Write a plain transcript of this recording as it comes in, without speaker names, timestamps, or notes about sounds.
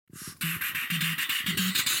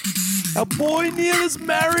Our boy Neil is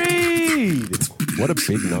married. What a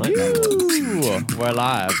big night that was. We're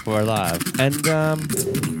live. We're live. And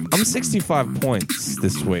I'm 65 points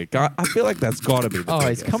this week. I feel like that's got to be the Oh,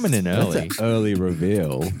 he's biggest. coming in That's early. an early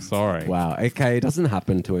reveal. Sorry. Wow. Okay, it doesn't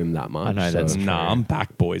happen to him that much. I know, that's true. Nah, I'm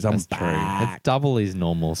back, boys. I'm That's back. true. It's double his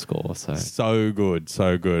normal score. So So good,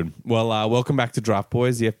 so good. Well, welcome back to Draft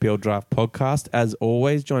Boys, the FPL Draft podcast. As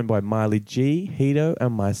always, joined by Miley G, Hito,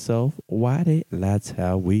 and myself, Whitey. That's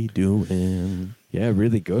how we doing. Yeah,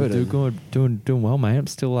 really good. do good, doing well, mate. I'm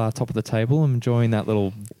still top of the table. I'm enjoying that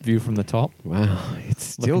little view from the top. Wow, it's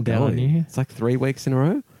still Looking down on going. you. It's like 3 weeks in a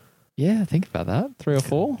row. Yeah, think about that. 3 or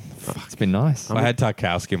 4. It's been nice. If I had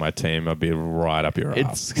Tarkowski in my team, I'd be right up your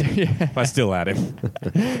ass. If I still had him.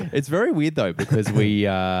 It's very weird though because we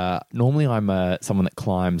normally I'm someone that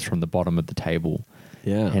climbs from the bottom of the table.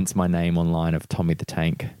 Yeah. Hence my name online of Tommy the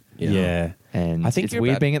Tank. Yeah. And I think it's you're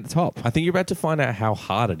weird about- being at the top. I think you're about to find out how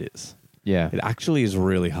hard it is. Yeah. It actually is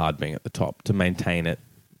really hard being at the top to maintain it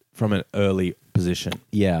from an early position.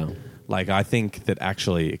 Yeah. Like, I think that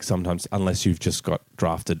actually sometimes, unless you've just got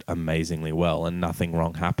drafted amazingly well and nothing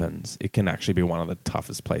wrong happens, it can actually be one of the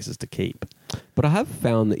toughest places to keep. But I have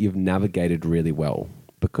found that you've navigated really well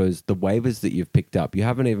because the waivers that you've picked up, you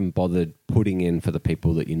haven't even bothered putting in for the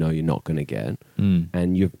people that you know you're not going to get.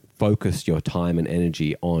 And you've focused your time and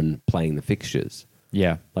energy on playing the fixtures.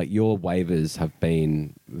 Yeah. Like your waivers have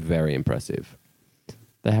been very impressive.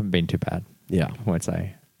 They haven't been too bad. Yeah. I won't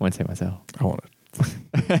say myself. I want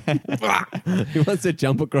He wants to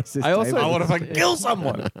jump across this I also- table. I wanna to kill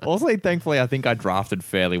someone. Also, thankfully, I think I drafted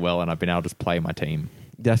fairly well and I've been able to just play my team.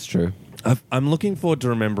 That's true. I'm looking forward to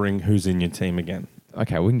remembering who's in your team again.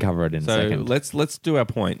 Okay, we can cover it in a So second. let's do our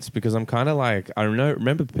points because I'm kind of like, I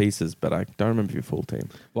remember pieces, but I don't remember your full team.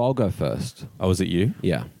 Well, I'll go first. Oh, was it you?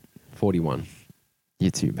 Yeah. 41.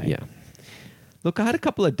 You too, mate. Yeah. Look, I had a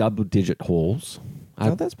couple of double-digit hauls.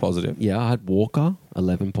 Oh, that's positive. Yeah, I had Walker,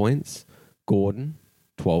 11 points. Gordon,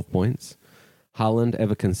 12 points. Haaland,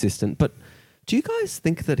 ever consistent. But do you guys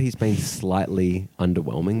think that he's been slightly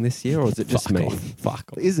underwhelming this year, or is it just Fuck me? off. Fuck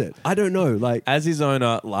off. Is it? I don't know. Like, As his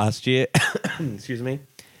owner last year, excuse me,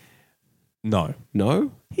 no.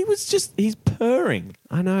 no? He's purring.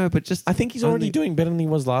 I know, but just... I think he's already doing better than he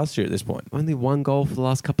was last year at this point. Only 1 goal for the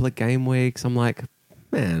last couple of game weeks. I'm like,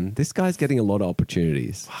 man, this guy's getting a lot of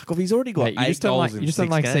opportunities. Fuck off, he's already got Mate, you 8 just don't goals like in you just don't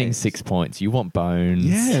 6 like seeing games. 6 points. You want bones.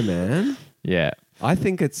 Yeah, man. Yeah. I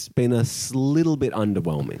think it's been a little bit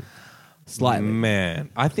underwhelming. Slightly. Man,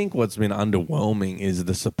 I think what's been underwhelming is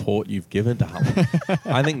the support you've given to Haaland.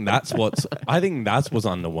 I think that's what's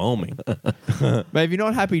underwhelming. But if you're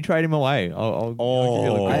not happy, trade him away. I'll give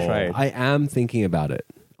you a good Oh. trade. I am thinking about it.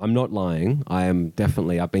 I'm not lying.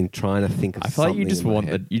 I've been trying to think of I feel like you something just in my want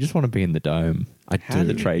head. you just want to be in the dome. I do.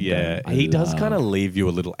 the trade Yeah, I he does love- kind of leave you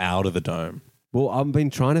a little out of the dome. Well, I've been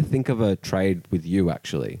trying to think of a trade with you,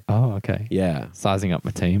 actually. Oh, okay. Yeah. Sizing up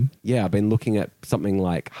my team. Yeah, I've been looking at something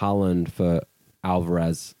like Haaland for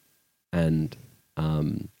Alvarez and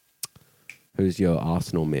who's your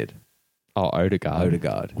Arsenal mid? Oh, Odegaard.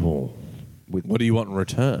 Odegaard. With What do you want in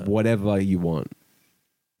return? whatever you want.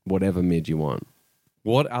 Whatever mid you want.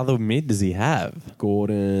 What other mid does he have?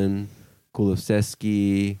 Gordon,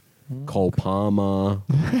 Kulusevski, Cole Palmer.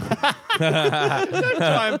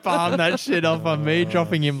 Try and palm that shit off on me,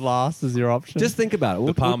 dropping him last as your option. Just think about it.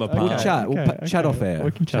 We'll, Palmer we'll part. chat. We'll Okay, chat okay. off air.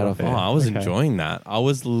 We can chat off Oh, air. I was Okay. enjoying that. I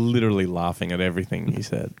was literally laughing at everything he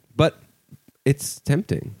said. But it's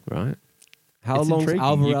tempting, right? How It's long's intriguing.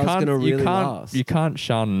 Alvarez You going can't- to really you can't, last? You can't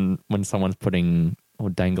shun when someone's putting or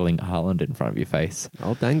dangling Haaland in front of your face.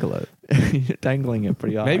 I'll dangle it. You're dangling it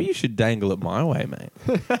pretty hard. Maybe you should dangle it my way,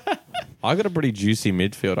 mate. I got a pretty juicy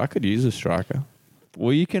midfield. I could use a striker.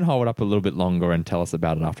 Well, you can hold it up a little bit longer and tell us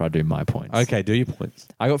about it after I do my points. Okay, do your points.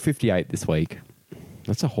 I got 58 this week.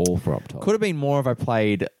 That's a haul for up top. Could have been more if I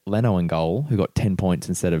played Leno in goal, who got 10 points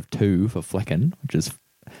instead of 2 for Flecken, which is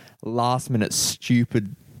last minute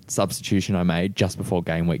stupid substitution I made just before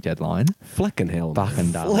game week deadline. Fleckenhell.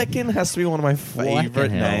 Fucking dumb. Flecken has to be one of my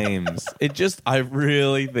favorite Fleckenhell. names. I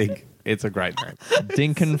really think it's a great name.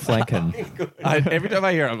 Dinkin Flecken. Every time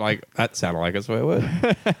I hear it, I'm like, that sounded like a swear word.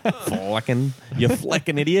 Flecken. You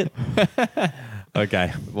flecking idiot.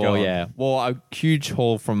 Okay. Well, go on. yeah. Well, a huge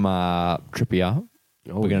haul from Trippier.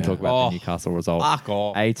 Oh, We're going yeah. to talk about Oh, the Newcastle result. fuck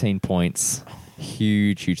off. 18 points.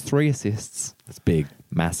 Huge. 3 assists. That's big.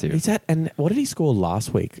 Massive. Is that, and what did he score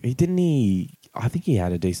last week? I think he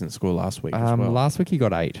had a decent score last week as well. Last week he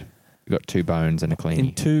got 8. You got 2 bones and a In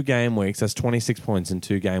cleanie. 2 game weeks, that's 26 points in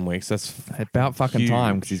 2 game weeks. That's About fucking huge.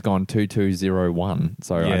 time because he's gone 2-2-0-1.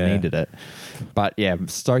 So I Yeah. needed it. But yeah, I'm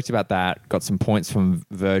stoked about that. Got some points from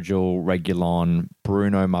Virgil, Regulon,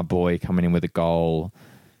 Bruno, my boy, coming in with a goal.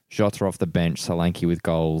 Jota off the bench, Solanke with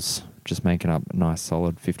goals. Just making up a nice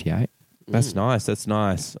solid 58. That's nice. That's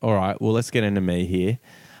nice. All right. Well, let's get into me here.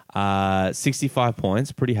 65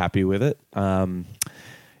 points. Pretty happy with it.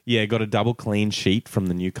 Yeah, got a double clean sheet from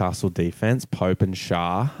the Newcastle defense, Pope and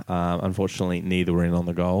Shah. Unfortunately, neither were in on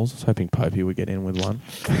the goals. I was hoping Popey would get in with one.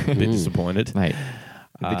 A bit disappointed. Mate,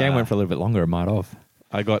 if the game went for a little bit longer, it might have.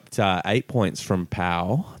 I got 8 points from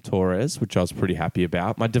Pau Torres, which I was pretty happy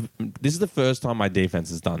about. This is the first time my defense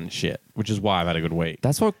has done shit, which is why I've had a good week.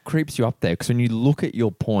 That's what creeps you up there because when you look at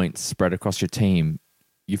your points spread across your team,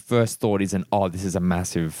 your first thought isn't, oh, this is a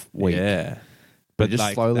massive week. Yeah. But it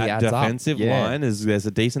just slowly that adds up. defensive Yeah. line there's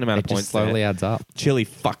a decent amount It of points just slowly there. adds up. Chile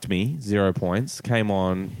fucked me, 0 points. Came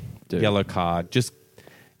on, Dude. yellow card. Just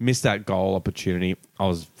missed that goal opportunity. I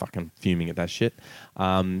was fucking fuming at that shit.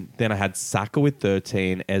 Then I had Saka with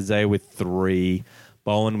 13, Eze with 3,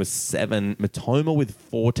 Bowen with 7, Matoma with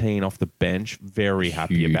 14 off the bench. Very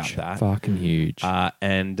happy about that. Fucking huge.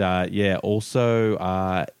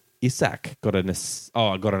 Also Isak got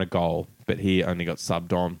a goal, but he only got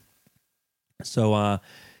subbed on. So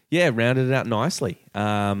rounded it out nicely.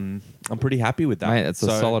 I'm pretty happy with that. Mate, it's a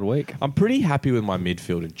So, solid week. I'm pretty happy with my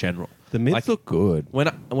midfield in general. The mids look good.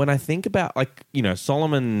 When I think about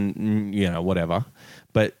Solomon, whatever,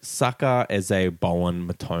 but Saka, Eze, Bowen,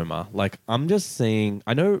 Matoma, I'm just seeing.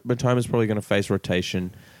 I know Matoma's probably going to face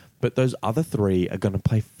rotation, but those other 3 are going to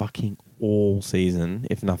play fucking all season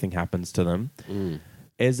if nothing happens to them.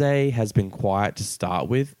 Eze has been quiet to start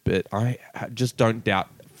with, but I just don't doubt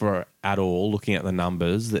at all, looking at the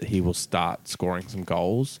numbers, that he will start scoring some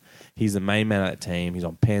goals. He's the main man of that team. He's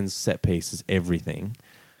on pens, set pieces, everything.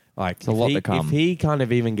 It's a lot to come. If he kind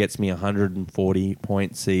of even gets me a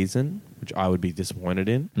 140-point season, which I would be disappointed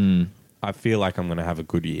in, I feel like I'm going to have a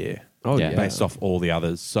good year. Oh, yeah. Based off all the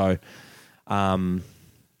others. So, so I'm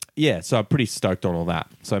pretty stoked on all that.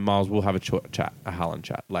 So, Miles, we'll have a Haaland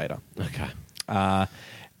chat later. Okay.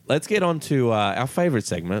 Let's get on to our favorite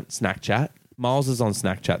segment, Snack Chat. Miles is on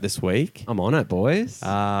Snack Chat this week. I'm on it, boys. What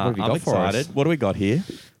have you I'm got for us? excited. What do we got here?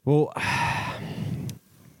 Well,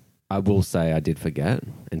 I will say I did forget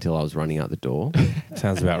until I was running out the door.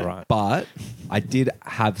 Sounds about right. But I did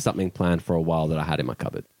have something planned for a while that I had in my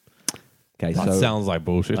cupboard. Okay, That sounds like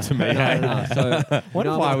bullshit to me. No. So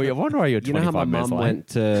Wonder why you're you know how my 25 minutes mum late? went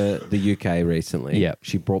to the UK recently? Yep.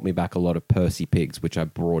 She brought me back a lot of Percy pigs, which I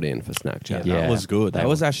brought in for Snack Chat. Yeah. That was good. They That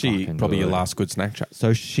was were actually fucking probably your good. last good Snack Chat.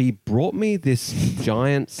 So she brought me this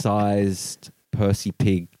giant-sized Percy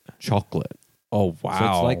pig chocolate. Oh,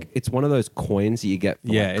 wow. So it's one of those coins that you get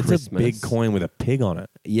for it's Christmas. a big coin with a pig on it.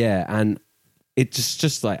 Yeah, and it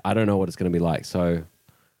just like I don't know what it's going to be like. So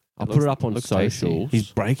I'll put it up on looks tasty. socials. He's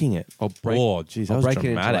breaking it. I'll break- oh, jeez, that I'll was break it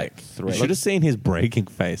into, dramatic. like, 3. You should have seen his breaking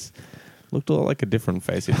face. Looked a lot like a different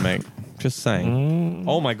face he'd make. Just saying.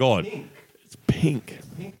 Oh, my God. It's pink.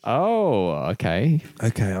 Oh, okay.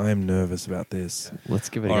 Okay, I am nervous about this. Let's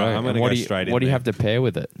give it a All go. right, I'm gonna And what go do you, straight in What do you there. have to pair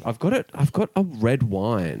with it? I've got a red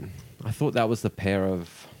wine. I thought that was the pair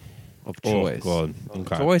of choice. Oh, God. Okay.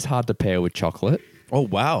 It's always hard to pair with chocolate. Oh,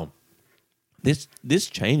 wow. This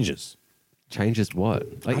changes. Changes what?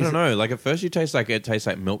 I don't know. Like, at first it tastes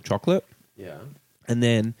like milk chocolate. Yeah. And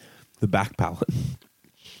then the back palate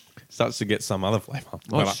starts to get some other flavor. Oh,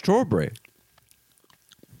 But it's strawberry.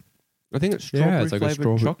 I think it's strawberry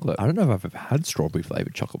flavored chocolate. I don't know if I've ever had strawberry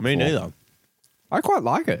flavored chocolate me before. neither. I quite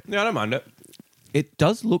like it. Yeah, I don't mind it. It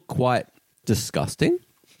does look quite disgusting,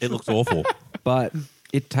 It looks awful. but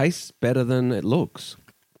it tastes better than it looks.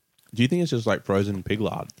 Do you think it's just like frozen pig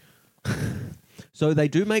lard? So they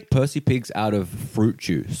do make Percy pigs out of fruit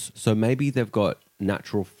juice. So maybe they've got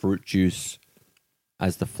natural fruit juice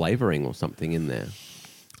as the flavoring or something in there.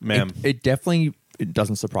 Ma'am, It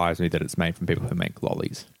doesn't surprise me that it's made from people who make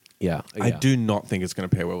lollies. Yeah. I do not think it's going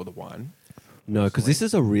to pair well with the wine. No, because this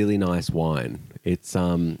is a really nice wine. It's What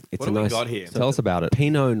a have we nice got here? Tell us about it.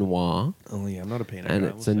 Pinot Noir, Oh, yeah, I'm not a peanut. and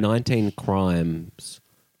it's a 19 Crimes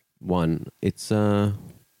one. It's I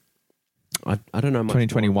don't know much more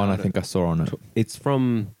 2021, I about think it. I saw on it. It's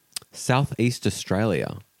from Southeast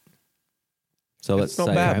Australia. So let's It's not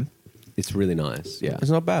say bad. it's really nice. Yeah. It's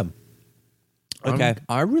not bad. Okay.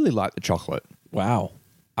 I really like the chocolate. Wow.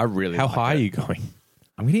 I really How like high it. are you going?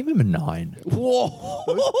 I'm going to give him a 9.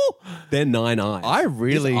 Whoa! They're 9 eyes. I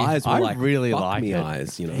really- His eyes were I like, really fuck like me it.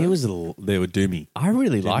 eyes, you know. They were doomy. I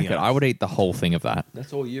really like it. eyes. I would eat the whole thing of that.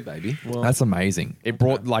 That's all you, baby. Well, That's amazing. It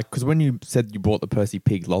brought because when you said you brought the Percy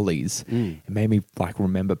Pig lollies, it made me like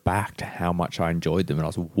remember back to how much I enjoyed them, and I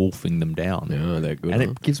was wolfing them down. yeah, they're good. And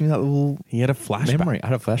huh? it gives me that little He had a flashback. memory. I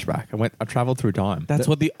had a flashback. I traveled through time. That's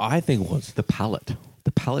what the eye thing was. The palate.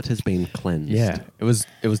 The palate has been cleansed. Yeah, it was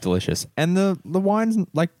delicious, and the wine's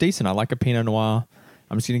like decent. I like a Pinot Noir.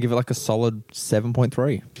 I'm just gonna give it like a solid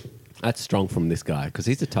 7.3. That's strong from this guy because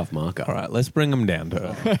he's a tough marker. All right, let's bring him down to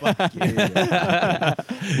earth.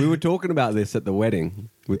 We were talking about this at the wedding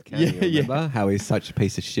with Cam, remember? How he's such a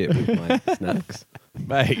piece of shit with my snacks.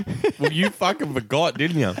 Mate. Well, you fucking forgot,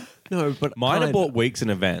 didn't you? No, but Mine are bought weeks in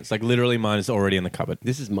advance. Like literally, mine is already in the cupboard.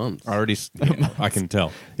 This is months. I already, I can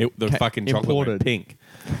tell. The fucking chocolate went imported. pink.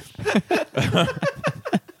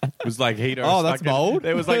 It was like Heater. Oh, that's fucking- bold.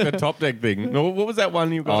 It was like the Top Deck thing. No, what was that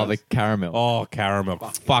one you got? Oh, the caramel. Oh, caramel.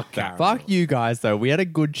 Fuck that. Fuck you guys though. We had a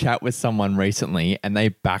good chat with someone recently, and they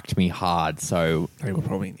backed me hard. So They were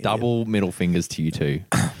probably an idiot. double middle fingers to you two.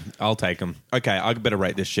 I'll take them. Okay, I better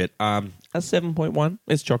rate this shit. A 7.1.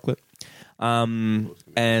 It's chocolate. And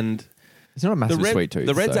It's not a the massive red, sweet tooth.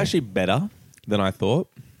 the red's so- actually better than I thought.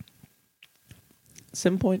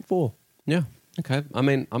 7.4. Yeah. Okay. I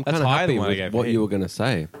mean, I'm That's kind of higher happy than what I with gave what him. you were going to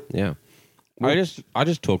say. Yeah. I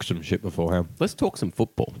just talked some shit beforehand. Let's talk some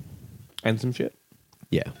football. And some shit.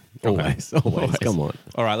 Yeah. Always. Always. Come on.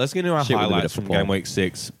 All right, let's get into our Shit with a bit highlights of from football. game week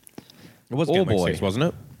 6. It was Oh, game week boy. 6, wasn't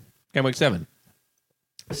it? Game week 7.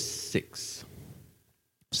 6.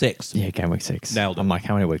 6. Yeah, game week 6. Nailed it. I'm like,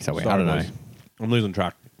 how many weeks are we? Sorry, I don't know. boys. I'm losing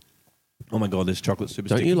track. Oh my god, this chocolate's super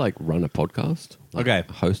Don't sticky. you like run a podcast? Like,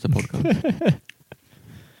 Okay. Host a podcast?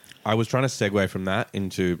 I was trying to segue from that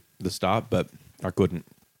into the start, but I couldn't.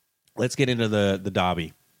 Let's get into the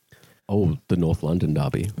derby, Oh, the North London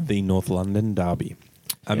derby. the North London derby.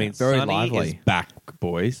 I mean, very Sonny lively. is back,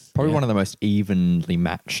 boys. Probably Yeah. one of the most evenly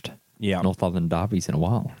matched Yeah. North London derbies in a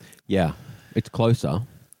while. Yeah. It's closer.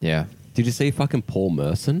 Yeah. Did you see fucking Paul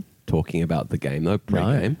Merson talking about the game though,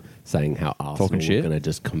 pre-game, saying how Arsenal Talking were shit? going to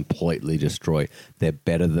just completely destroy. They're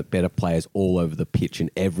better, the better players all over the pitch in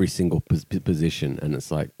every single position, and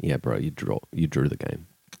it's like, yeah, bro, you drew the game.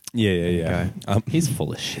 Yeah. He's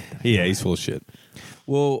full of shit. Yeah, he's full of shit.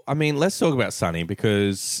 Well, I mean, let's talk about Sonny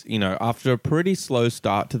because, you know, after a pretty slow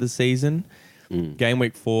start to the season, game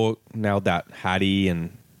week 4 nailed that Hattie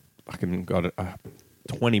and fucking got a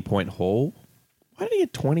 20-point haul. Why did he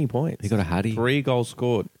get 20 points? He got a Hattie. 3 goals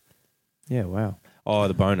scored. Yeah, wow. Oh,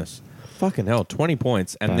 the bonus. Fucking hell, 20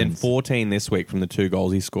 points and then Bones. 14 this week from the 2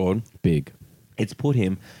 goals he scored. Big. It's put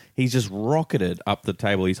him, he's just rocketed up the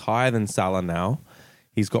table. He's higher than Salah now.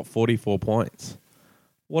 He's got 44 points.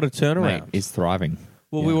 What a turnaround. Mate, he's thriving.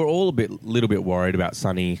 Well, we were all little bit worried about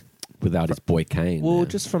Sonny. Without his boy Kane. Well, man.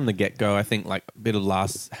 just from the get-go, I think like a bit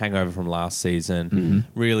of hangover from last season.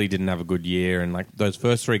 Really didn't have a good year. And like those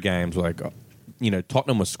first 3 games were like, you know,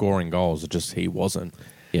 Tottenham was scoring goals. It just he wasn't.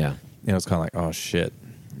 yeah. And it was kind of like, oh, shit.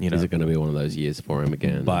 You know, Is it going to be one of those years for him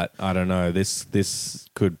again? but I don't know. This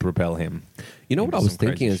could propel him. you know what I into was some crazy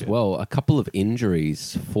thinking as shit. well? A couple of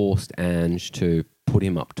injuries forced Ange to put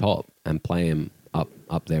him up top and play him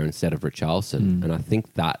up there instead of Richarlison. And I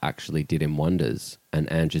think that actually did him wonders.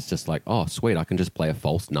 And Ange is just like, oh, sweet, I can just play a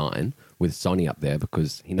false 9 with Sonny up there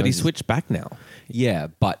because he knows. But he switched back now. Yeah,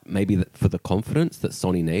 but maybe for the confidence that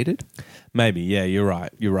Sonny needed. Maybe. Yeah, you're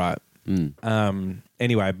right. You're right.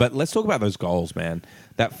 Anyway, but let's talk about those goals, man.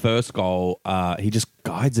 That first goal, he just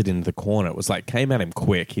guides it into the corner. It was like, came at him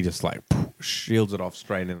quick. He just like shields it off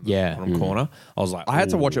straight into the Yeah. bottom corner. I was like, I had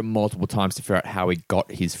to ooh. watch it multiple times to figure out how he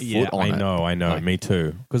got his foot Yeah, on it. I know. Like, Me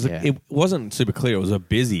too. Because Yeah. it wasn't super clear. It was a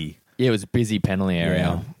busy. Yeah, it was a busy penalty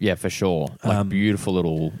area. Yeah, for sure. Like beautiful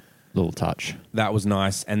little touch. That was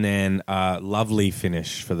nice. And then lovely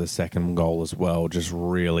finish for the second goal as well. Just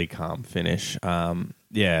really calm finish.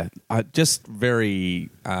 Yeah, just very...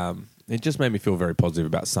 it just made me feel very positive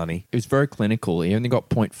about Sonny. It was very clinical. He only got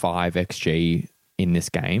 0.5 XG in this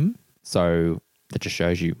game. So that just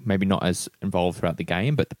shows you maybe not as involved throughout the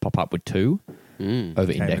game, but the pop up with 2 over Came in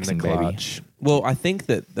indexing, the baby. clutch. Well, I think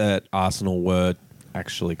that Arsenal were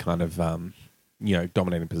actually kind of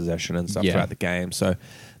dominating possession and stuff Yeah. throughout the game, so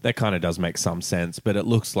that kind of does make some sense. But it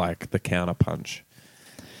looks like the counter punch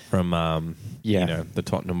from the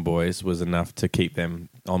Tottenham boys was enough to keep them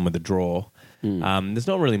on with the draw. There's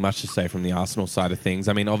not really much to say from the Arsenal side of things.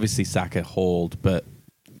 I mean, obviously Saka hauled, but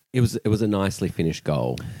It was a nicely finished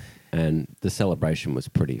goal, and the celebration was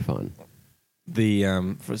pretty fun.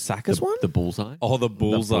 for Saka's one? The bullseye. Oh, the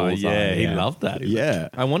bullseye. bullseye, Yeah, he yeah. loved that. He Yeah.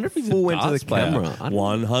 I wonder if he's Full a into darts the player. camera. I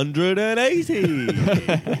don't know.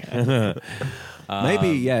 180. Maybe,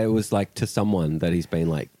 yeah, it was like to someone that he's been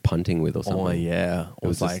like punting with or something. Oh, yeah. It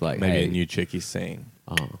was just like, maybe hey. a new chick he's seeing.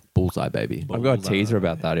 Oh, bullseye, baby. I've got a teaser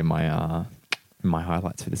about that in my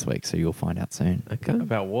highlights for this week, so you'll find out soon Okay.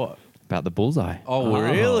 About what? about the bullseye. Oh,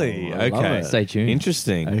 really? I love Okay. it. Stay tuned.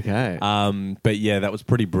 Interesting. Okay. But yeah, that was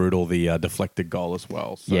pretty brutal, the deflected goal as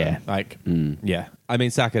well. So, Yeah. Like, yeah. I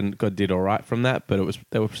mean, Saka did all right from that, but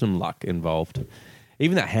there was some luck involved.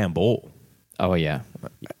 Even that handball. Oh yeah,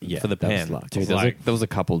 Yeah. For the that was pen. luck. dude. There was a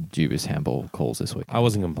couple dubious handball calls this week. I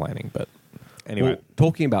wasn't complaining, but anyway. Well,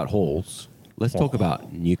 talking about halls, let's talk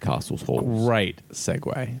about Newcastle's halls. Great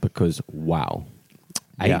segue. Because, wow.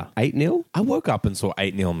 Yeah. 8-0? I woke up and saw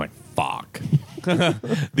 8-0. I'm like, fuck.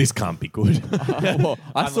 This can't be good. Well,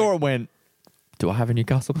 I saw it went. Do I have a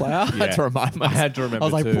Newcastle player? I had to remind myself. I had to remember I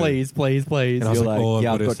was like, too. please, please, please. And I was You're like, like, oh,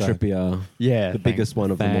 yeah, what I've got is that? Trippier. yeah, The biggest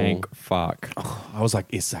one of them all. thank fuck. I was like,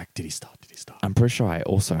 Isak, did he start? I'm pretty sure I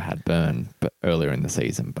also had Burn, but earlier in the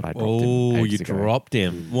season, but I dropped him. Oh, you ages ago. dropped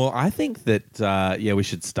him. Well, I think that, we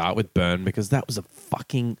should start with Burn because that was a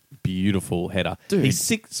fucking beautiful header. Dude. He's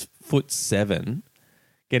 6'7",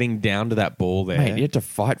 getting down to that ball there. Mate, he had to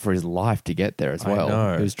fight for his life to get there as I well.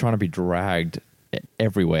 know. He was trying to be dragged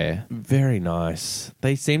everywhere. Very nice.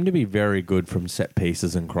 They seem to be very good from set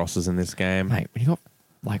pieces and crosses in this game. Mate, when you got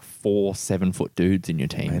like 4 7-foot dudes in your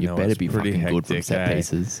team, I you know, better it's be pretty fucking good from hectic, set eh?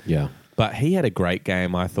 pieces. Yeah. But he had a great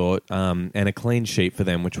game, I thought, and a clean sheet for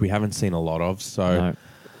them, which we haven't seen a lot of. So No.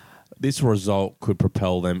 this result could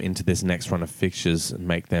propel them into this next run of fixtures and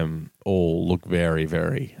make them all look very,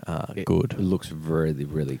 very good. It looks really,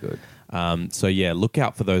 really good. So yeah, look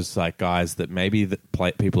out for those like guys that maybe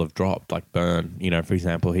people have dropped, like Burn. You know, for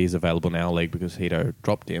example, he's available in our league because Hito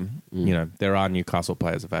dropped him. You know, there are Newcastle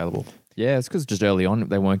players available. Yeah, it's because just early on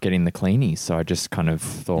they weren't getting the cleanies, so I just kind of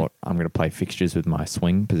thought I'm going to play fixtures with my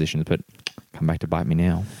swing positions, but come back to bite me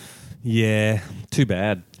now. Yeah, too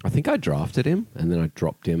bad. I think I drafted him and then I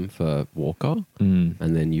dropped him for Walker. Mm.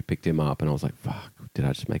 And then you picked him up and I was like, fuck, did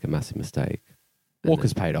I just make a massive mistake? And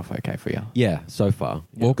Walker's then- paid off okay for you. Yeah, so far.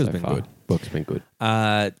 Walker's So been far. good. Walker's been good.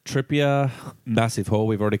 Trippier, massive haul.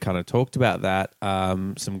 We've already kind of talked about that.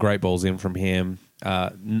 Some great balls in from him.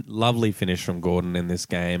 Lovely finish from Gordon in this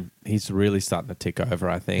game. He's really starting to tick over,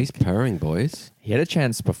 I think. He's purring, boys. He had a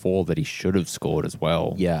chance before that he should have scored as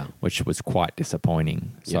well. Yeah. Which was quite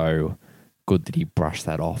disappointing. So good that he brushed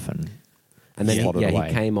that off and And then slotted away.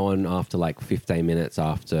 he came on after like 15 minutes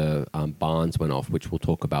after Barnes went off, which we'll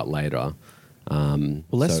talk about later. Well,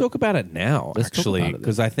 let's talk about it now, Let's talk actually, about it then.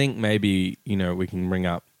 because I think maybe, we can bring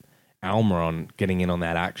up Almiron getting in on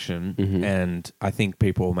that action, and I think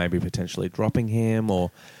people maybe potentially dropping him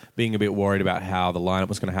or being a bit worried about how the lineup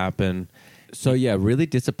was going to happen. So yeah, really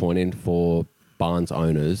disappointing for Barnes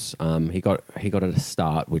owners. He got a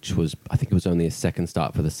start, which was, I think it was only his second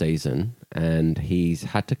start for the season, and he's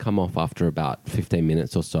had to come off after about 15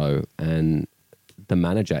 minutes or so. And the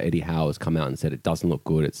manager Eddie Howe has come out and said it doesn't look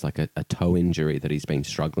good. It's like a toe injury that he's been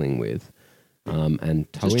struggling with.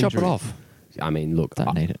 And toe just chop it injury- off. I mean, look,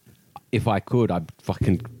 Don't need it. if I could, I'd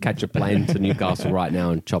fucking catch a plane to Newcastle right now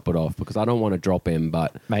and chop it off because I don't want to drop him.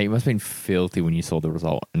 But Mate, you must have been filthy when you saw the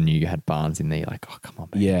result and knew you had Barnes in there. You're like, oh, come on,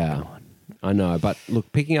 mate. yeah, Come on. I know. But look,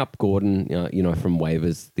 picking up Gordon, from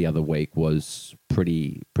waivers the other week was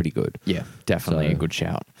pretty good. Yeah, definitely So- a good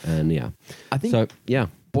shout. And yeah, I think, so yeah,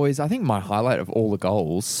 boys, I think my highlight of all the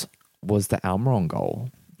goals was the Almiron goal,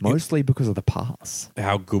 mostly because of the pass.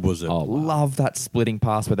 How good was it? Oh, wow. Love that splitting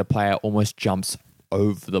pass where the player almost jumps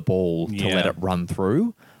over the ball to Yeah. let it run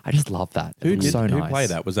through. I just love that. Who It was did so who nice. played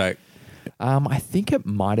that? Was that I think it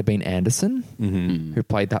might have been Anderson who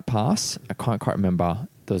played that pass. I can't quite remember.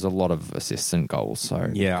 There's a lot of assistant goals. So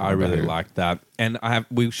Yeah, I really liked that. And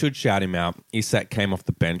we should shout him out. Isak came off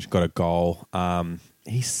the bench, got a goal.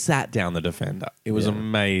 He sat down the defender. It was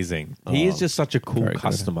amazing. He is just such a cool very good.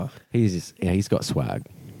 customer. he's got swag.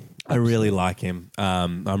 I really like him.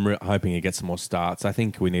 I'm hoping he gets some more starts. I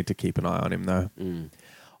think we need to keep an eye on him, though.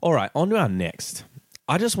 All right, on to our next.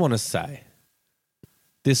 I just want to say,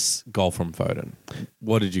 this goal from Foden.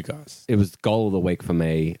 What did you guys? It was goal of the week for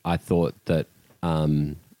me. I thought that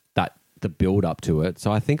that the build up to it.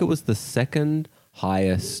 So I think it was the second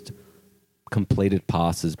highest completed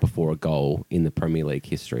passes before a goal in the Premier League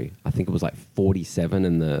history. I think it was like 47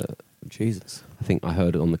 in the. Jesus. I think I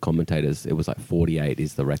heard it on the commentators. It was like 48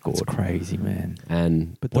 is the record. It's crazy, man.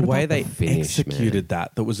 And But what the way about they finish, executed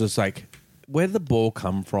that was just like, where did the ball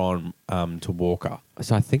come from to Walker? man?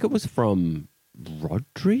 So I think it was from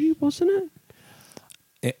Rodri, wasn't it?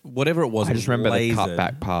 whatever it was. I it just was remember the lasered,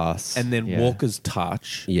 cutback pass. and then Yeah. Walker's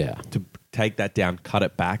touch Yeah. to take that down, cut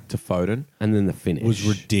it back to Foden. And then the finish. Was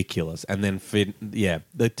ridiculous. And then,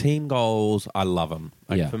 the team goals, I love them.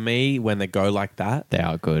 Like, Yeah. for me, when they go like that, They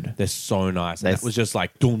are good. they're so nice. And They- that was just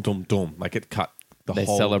like, dum, dum, dum. Like, it cut the They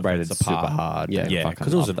whole celebrated defense super apart. hard. Yeah. They Yeah, fucking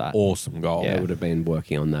because it was an loved that. awesome goal. Yeah. They would have been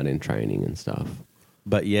working on that in training and stuff.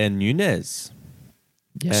 But yeah, Nunez,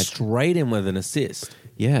 Yeah. straight in with an assist.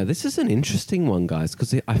 Yeah, this is an interesting one, guys,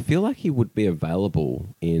 because I feel like he would be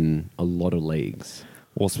available in a lot of leagues.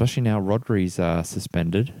 Well, especially now Rodri's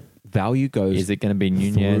suspended. Value goes. Is it going to be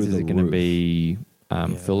Nunez? through Is the it going to roof. be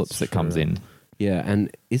Phillips that's that comes true. in? Yeah,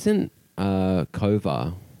 and isn't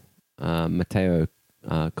Kova, Mateo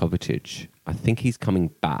Kovacic, I think he's coming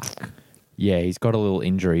back. Yeah, he's got a little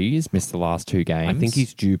injury. He's missed the last 2 games. I think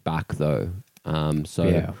he's due back, though. So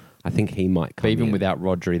Yeah. I think he might come But even in. without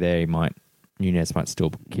Rodri there, Nunez might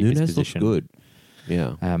still keep Nunes his looks position. good.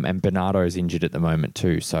 Yeah. And Bernardo's injured at the moment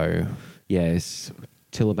too. So Yeah, it's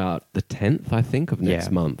till about the 10th, I think, of next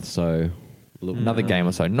Yeah. month. So look, another game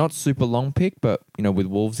or so. Not super long pick, but with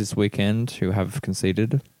Wolves this weekend who have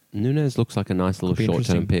conceded. Nunes looks like a nice little Could be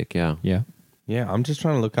short-term interesting. pick, yeah. Yeah. Yeah, I'm just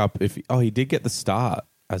trying to look up if... he did get the start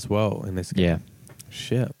as well in this game. Yeah.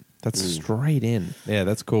 Shit. That's straight in. Yeah,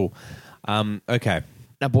 that's cool. Okay.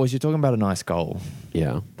 Now, boys, you're talking about a nice goal.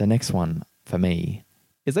 Yeah. The next one for me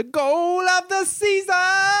is a goal of the season.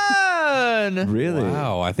 Really?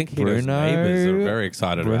 Wow, I think Hito's Bruno- neighbours are very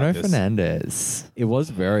excited Bruno about this. Fernandes. It was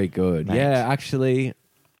very good. Mate. Yeah, actually,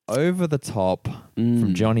 Over the top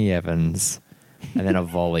from Johnny Evans. And then a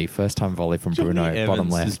volley. First time volley from Johnny Bruno, Evans bottom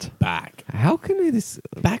is left. back. how can he this?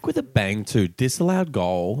 Back with a bang too. Disallowed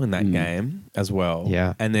goal in that game as well.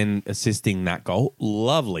 Yeah. And then assisting that goal.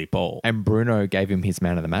 Lovely ball. And Bruno gave him his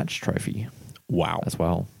man of the match trophy Wow. as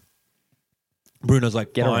well. Bruno's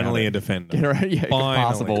like, Get around finally it. a defender. Get around, yeah,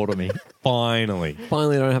 pass the Finally. ball to me. Finally.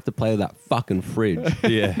 Finally, I don't have to play with that fucking fridge.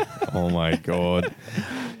 Yeah. Oh my god.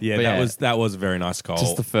 Yeah, But that was a very nice goal.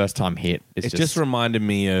 Just the first time hit. it just reminded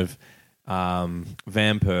me of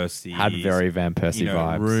Van Persie. had very Van Persie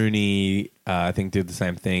vibes. Rooney, I think, did the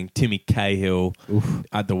same thing. Timmy Cahill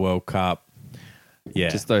at the World Cup. Yeah.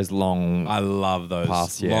 Just those long. I love those.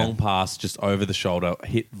 Pass, yeah. Long pass, just over the shoulder,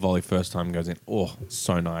 hit volley first time, goes in. Oh,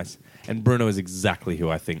 so nice. And Bruno is exactly who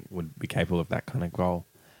I think would be capable of that kind of goal.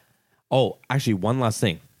 Oh, actually, one last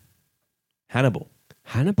thing. Hannibal.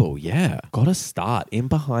 Hannibal, yeah. Got a start in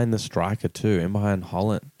behind the striker too, in behind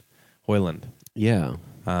Hoyland. Yeah.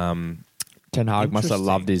 Ten Hag must have Interesting.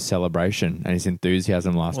 loved his celebration and his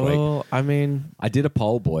enthusiasm last week. Well, I mean, I did a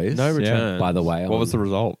poll, boys. no return. By the way. What was the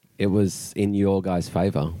result? It was in your guys'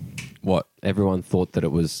 favour. What? Everyone thought that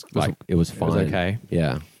it was like it was fine. okay.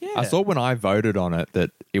 Yeah. I saw when I voted on it that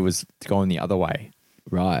it was going the other way.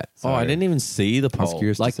 Right. Oh, I didn't even see the I was poll.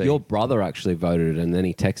 curious Like to see. your brother actually voted, and then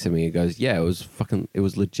he texted me. He goes, "Yeah, it was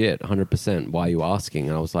legit, 100%. Why are you asking?"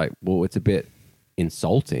 And I was like, "Well, it's a bit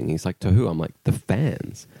insulting." He's like, "To who?" I'm like, "The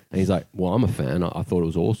fans." And he's like, "Well, I'm a fan. I thought it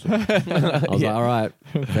was awesome." I was like, "All right,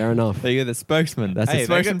 fair enough." There you go, the spokesman. That's Hey, the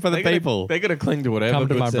spokesman for the people. They got to cling to whatever. Come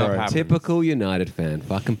to good my stuff bro. happens. Typical United fan,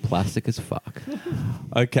 fucking plastic as fuck.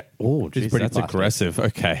 Okay. Oh, geez, pretty that's plastic. aggressive.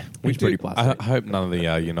 Okay. He's pretty plastic. I hope none of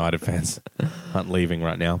the United fans aren't leaving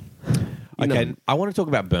right now. Okay, know- I want to talk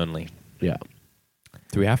about Burnley. Yeah,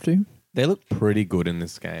 Do we have to? They look pretty good in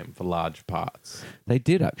this game for large parts. they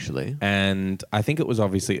did actually. And I think it was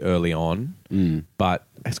obviously early on, but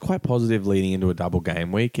it's quite positive leading into a double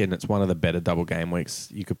game week, and it's one of the better double game weeks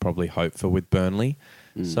you could probably hope for with Burnley.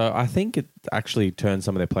 So I think it actually turned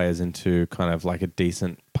some of their players into kind of like a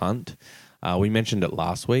decent punt. We mentioned it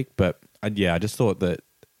last week, but I just thought that,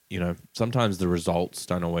 sometimes the results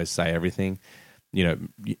don't always say everything.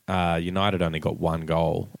 United only got one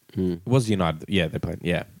goal. It was United. Yeah, they played.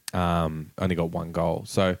 Yeah. Only got one goal.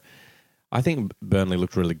 So I think Burnley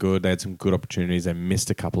looked really good. They had some good opportunities. They missed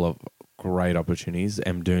a couple of great opportunities.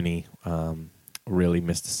 Mdouni really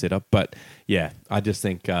missed a sit-up. But, yeah, I just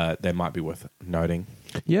think they might be worth noting.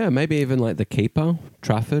 Yeah, maybe even like the keeper,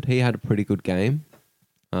 Trafford. He had a pretty good game.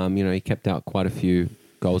 He kept out quite a few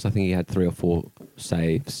goals. I think he had 3 or 4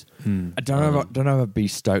 saves. I don't know if I'd be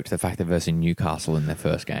stoked the fact they're versing Newcastle in their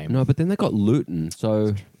first game. No, but then they got Luton. So,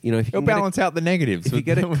 if you It'll can balance out the negatives. if you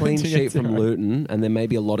get a clean to sheet from 0. Luton and then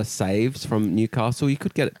maybe a lot of saves from Newcastle, you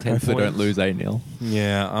could get it 10 If they points. don't lose 8-0.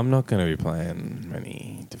 Yeah, I'm not going to be playing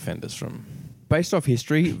many defenders from... Based off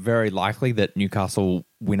history, very likely that Newcastle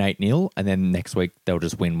win 8-0 and then next week they'll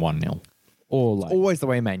just win 1-0. Or like, Always the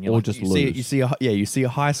way, man. You're Or like, just you see, lose. you see a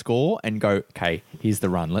high score and go, okay, here's the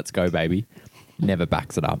run. Let's go, baby. Never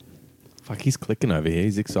backs it up. Fuck, he's clicking over here.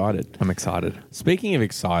 He's excited. I'm excited. Speaking of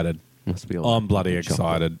excited, Must be. I'm bloody chocolate.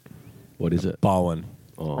 excited. What is it? Bowen.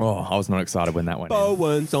 Oh, I was not excited when that went in.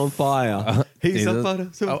 Bowen's on fire. He's on fire.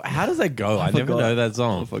 Oh, how does that go? I never forgot. know that I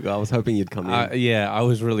song. forgot. I was hoping you'd come in. Yeah, I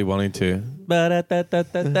was really wanting to.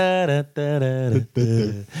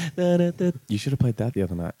 You should have played that the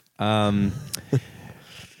other night.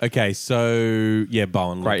 Okay, so yeah,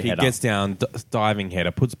 Bowen. Great He header. gets down, diving header,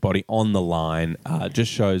 puts body on the line.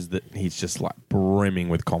 Just shows that he's just like brimming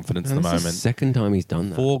with confidence at the That's the moment. second time he's done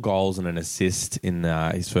that. 4 goals and an assist in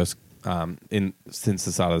his first since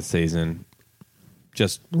the start of the season.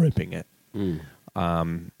 Just ripping it.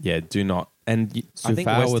 Yeah, do not. And I think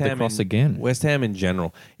Sufal West with the Ham cross in, again. West Ham in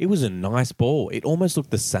general, it was a nice ball. It almost looked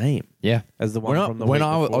the same. Yeah, As the one when from the when week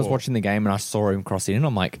I was before. watching the game and I saw him cross in,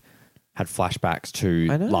 I'm like, had flashbacks I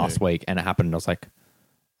to know. last week, and it happened. And I was like,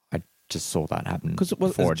 I just saw that happen Because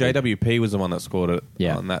before it did. JWP was the one that scored it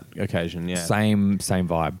Yeah. on that occasion. Yeah. Same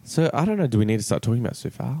vibe. So I don't know. Do we need to start talking about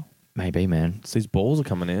Sufal? Maybe, man. So these balls are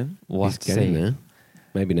coming in. We'll He's have to getting see. there.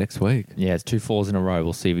 Maybe next week. Yeah, it's 2 4s in a row.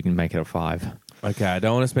 We'll see if we can make it a 5. Okay, I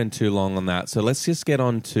don't want to spend too long on that. So let's just get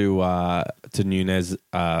on to Nunez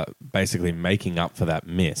basically making up for that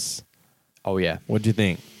miss. Oh yeah. What do you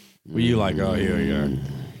think? Were you like, oh, here we go?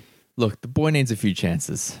 Look, the boy needs a few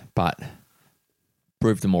chances, but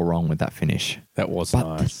proved them all wrong with that finish. That was But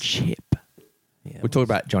nice. the chip. We talked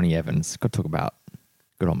about Johnny Evans. Got to talk about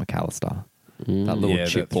good on McAllister. That little Yeah,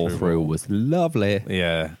 chip that ball through through ball. was lovely.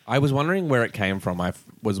 Yeah, I was wondering where it came from. I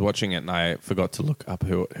was watching it and I forgot to look up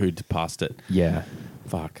who'd passed it. Yeah.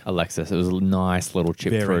 Fuck. Alexis. It was a nice little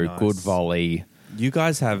chip Very through. nice. Good volley. You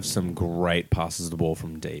guys have some great passes of the ball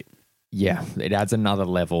from deep. Yeah. It adds another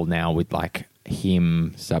level now with like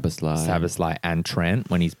him, Saboslai. Saboslai, and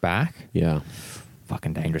Trent when he's back. Yeah.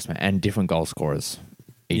 Fucking dangerous, man. And different goal scorers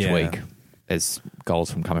each Yeah. week. There's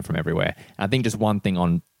goals coming from everywhere. And I think just one thing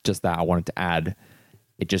on just that I wanted to add,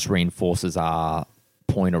 it just reinforces our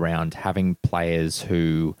point around having players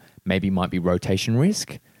who maybe might be rotation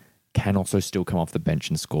risk can also still come off the bench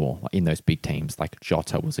and score in those big teams. Like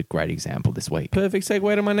Jota was a great example this week. Perfect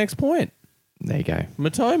segue to my next point. There you go,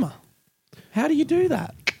 Matoma. How do you do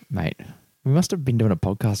that? mate. We must have been doing a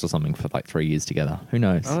podcast or something for like 3 years together. Who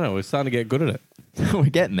knows? I don't know. We're starting to get good at it. We're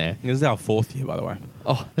getting there. This is our 4th year, by the way.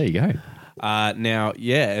 Oh, there you go. Now,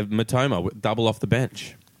 yeah, Matoma, double off the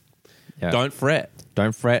bench. Yeah. Don't fret.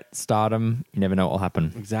 Don't fret. Start them. You never know what will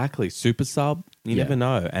happen. Exactly. Super sub, you Yeah. never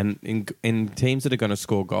know. And in teams that are going to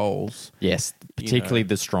score goals, Yes, particularly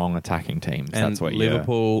the strong attacking teams. and That's what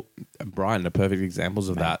Liverpool, Brighton are perfect examples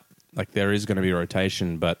of Mate. that. Like, there is going to be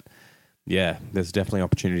rotation, but yeah, there's definitely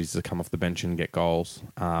opportunities to come off the bench and get goals.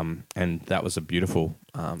 And that was a beautiful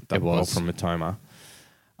double goal was. from Matoma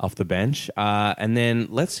off the bench. And then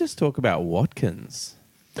let's just talk about Watkins.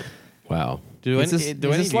 Wow. Do He's any, a, do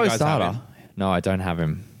he's any a of slow you guys starter. have him? No, I don't have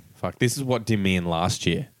him. Fuck, this is what did me in last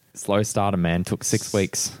year. Slow starter, man. Took 6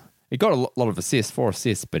 weeks. He got a lot of assists, 4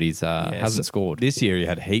 assists, but he's hasn't scored. This year he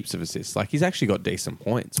had heaps of assists. Like, he's actually got decent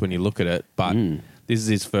points when you look at it, but this is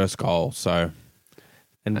his first goal, so...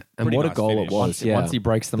 And pretty what a nice goal finish. it was. Once he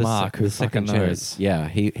breaks the mark, who fucking knows? chance. Yeah,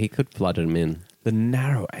 he could flood him in. The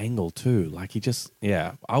narrow angle too. Like, he just...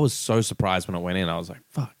 Yeah, I was so surprised when it went in. I was like,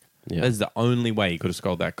 fuck. Yeah. That's the only way he could have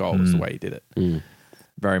scored that goal was the way he did it.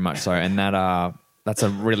 Very much so. And that's a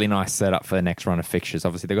really nice setup for the next run of fixtures.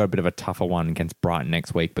 Obviously, they've got a bit of a tougher one against Brighton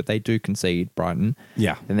next week, but they do concede, Brighton.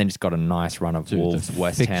 Yeah. And then just got a nice run of Dude, Wolves, the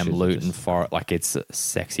West Ham, fixtures are Luton, just- Forest. Like, it's a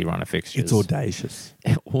sexy run of fixtures. It's audacious.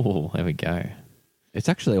 Oh, there we go. It's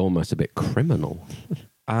actually almost a bit criminal.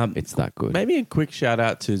 It's that good. Maybe a quick shout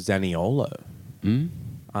out to Zaniolo.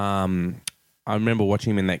 I remember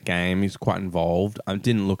watching him in that game. He's quite involved.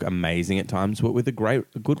 Didn't look amazing at times, but with a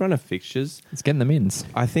good run of fixtures. It's getting the mins.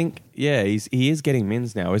 I think, yeah, he is getting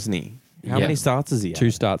mins now, isn't he? How Yeah. many starts has he had?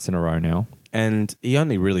 2 starts in a row now. And he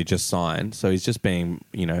only really just signed, so he's just being,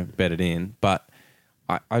 bedded in. But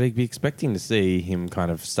I'd be expecting to see him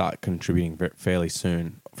kind of start contributing fairly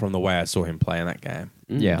soon from the way I saw him play in that game.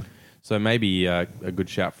 Yeah. So maybe a good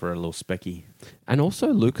shout for a little specky. And also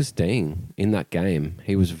Lucas Dean in that game.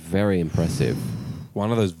 He was very impressive.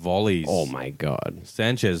 One of those volleys. Oh my God.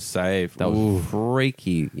 Sanchez save. That was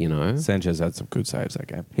freaky, Sanchez had some good saves that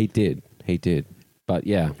game. He did. But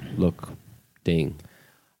yeah, look, Dean.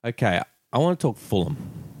 Okay, I want to talk Fulham.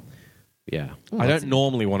 Yeah. I don't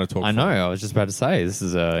normally want to talk I know. Fulham. I was just about to say, this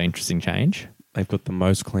is an interesting change. They've got the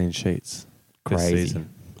most clean sheets this Crazy. season.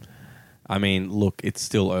 I mean, look, it's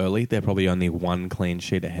still early. They're probably only 1 clean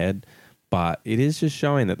sheet ahead. But it is just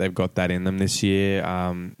showing that they've got that in them this year.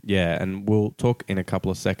 And we'll talk in a couple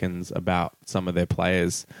of seconds about some of their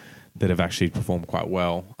players that have actually performed quite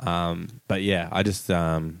well. But yeah, I just,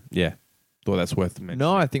 thought that's worth mentioning.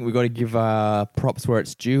 No, I think we've got to give props where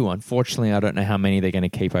it's due. Unfortunately, I don't know how many they're going to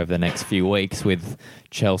keep over the next few weeks with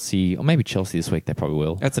Chelsea, or maybe Chelsea this week, they probably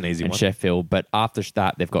will. That's an easy and one. Sheffield. But after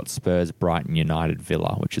that, they've got Spurs, Brighton, United,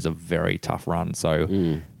 Villa, which is a very tough run. So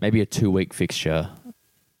maybe a 2-week fixture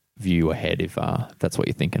view ahead if that's what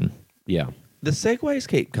you're thinking. Yeah. The segues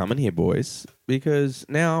keep coming here, boys, because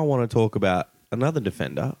now I want to talk about another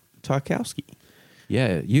defender, Tarkowski.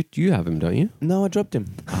 Yeah, you have him, don't you? No, I dropped him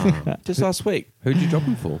just last week. Who'd you drop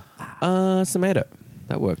him for? Semedo.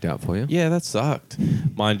 That worked out for you. Yeah, that sucked.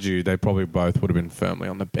 Mind you, they probably both would have been firmly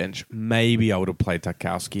on the bench. Maybe I would have played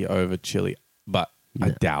Tarkowski over Chile, but I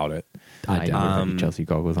doubt it. I doubt it. Chelsea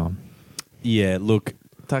goggles on. Yeah, look,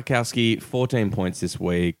 Tarkowski, 14 points this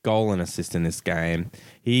week, goal and assist in this game.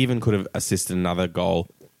 He even could have assisted another goal.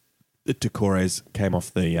 The Doucouré came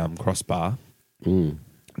off the crossbar.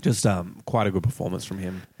 Just quite a good performance from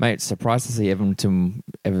him. Mate, surprised to see Everton.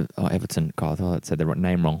 God, I thought I said the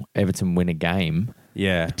name wrong. Everton win a game,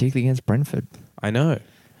 Yeah, particularly against Brentford. I know.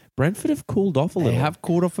 Brentford have cooled off a They little. have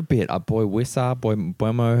cooled off a bit. Our boy Wissa, boy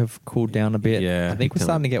Buemo have cooled down a bit. Yeah. I think we're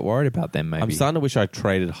starting to get worried about them. Maybe. I'm starting to wish I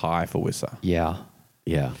traded high for Wissa. Yeah.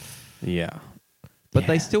 Yeah. Yeah. But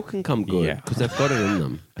they still can come good Yeah. because they've got it in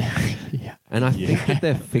them. Yeah. And I think that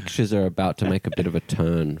their fixtures are about to make a bit of a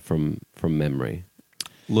turn from memory.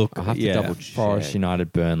 Look, I'll have to double check. Forest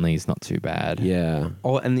United, Burnley is not too bad. Yeah.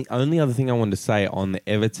 Oh, and the only other thing I wanted to say on the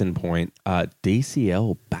Everton point,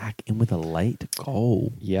 DCL back in with a late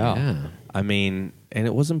goal. Yeah. I mean, and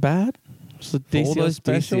it wasn't bad. It's a For all DCL those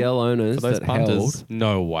special. DCL owners For those that punters. held,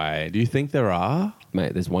 No way. Do you think there are?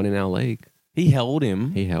 mate, there's one in our league. He held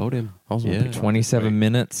him. He held him. I was gonna Yeah. pick 27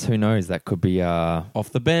 minutes. Who knows? That could be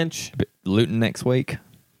Off the bench. Luton next week.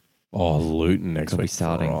 Oh, Luton next Could be week.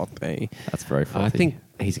 starting. Frothy. That's very I frothy. think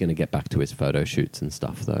he's going to get back to his photo shoots and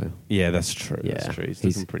stuff, though. Yeah, that's true. Yeah. That's true. He's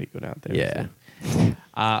He's- looking pretty good out there. Yeah. isn't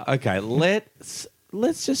he? Okay,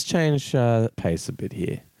 let's just change pace a bit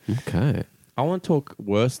here. Okay. I want to talk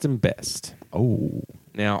worst and best. Oh.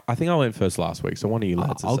 Now, I think I went first last week, so one of you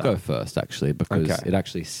lads. I'll is go up. first, actually, because Okay. it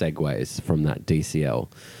actually segues from that DCL.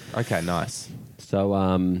 Okay, nice. So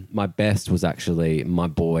my best was actually my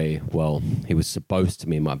boy. Well, he was supposed to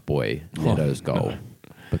be my boy, Neto's goal,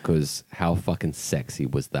 because how fucking sexy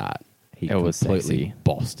was that? He It was completely sexy.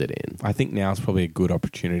 bossed it in. I think now's probably a good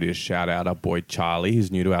opportunity to shout out our boy Charlie,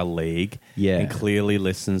 who's new to our league. Yeah. And clearly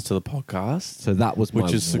listens to the podcast. So that was my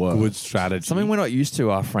Which is a worst. good strategy. something we're not used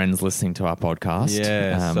to. Our friends listening to our podcast.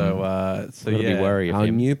 Yeah, so gotta yeah. be wary of Our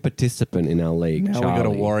him. new participant in our league, Now Charlie, we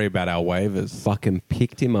got to worry about our waivers. fucking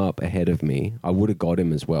picked him up ahead of me. I would have got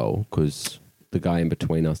him as well because the guy in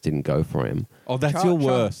between us didn't go for him. Oh, that's Char- your Char-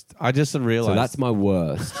 worst. I just realized. So that's my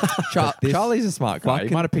worst. This Charlie's a smart guy. He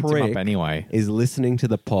fucking might have picked him prick up anyway. is listening to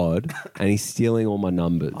the pod and he's stealing all my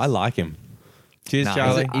numbers. I like him. Cheers, Nah,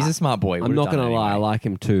 Charlie. he's a smart boy. I'm not going to lie, I like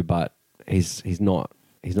him too, but he's not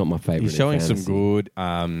my favorite. He's in showing some fantasy. good.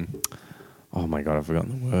 Oh my god, I've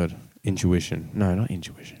forgotten the word. Intuition. No, not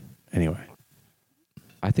intuition. Anyway,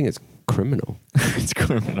 I think it's criminal. It's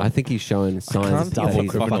criminal. I think he's showing signs can't that think of he's a a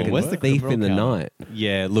criminal fucking word. Where's the thief in the criminal night.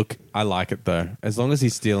 yeah. Look, I like it though. As long as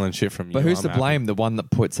he's stealing shit from you. But who's I'm to happy. blame? The one that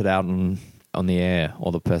puts it out on the air,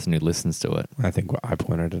 or the person who listens to it? I think I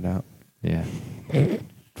pointed it out. Yeah.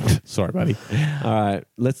 Sorry, buddy. All right,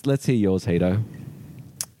 let's hear yours, Hito.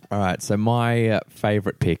 All right. So my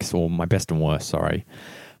favorite picks, or my best and worst, sorry.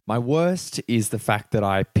 My worst is the fact that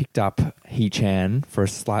I picked up He-Chan for a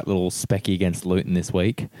slight little specky against Luton this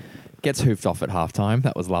week. Gets hoofed off at halftime.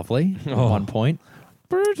 That was lovely. At 1 point.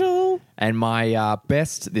 Brutal. And my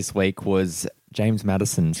best this week was James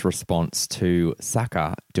Maddison's response to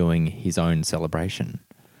Saka doing his own celebration.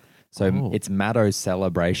 So it's Maddo's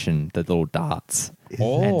celebration, the little darts.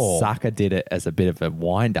 Oh. And Saka did it as a bit of a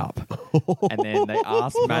wind-up. And then they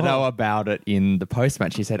asked Maddo about it in the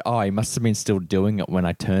post-match. He said, he must have been still doing it when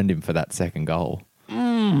I turned him for that second goal.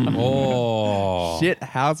 Oh. Shit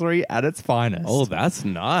housery at its finest. Oh, that's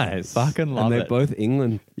nice. Fucking love And they're it. both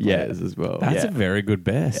England Yeah. players as well. That's Yeah. a very good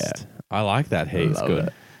best. Yeah. I like that. He's Love good.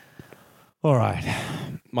 it. All right.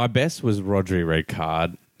 My best was Rodri red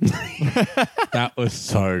card. That was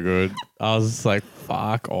so good. I was just like,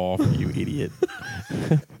 fuck off, you idiot.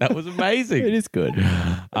 That was amazing. It is good.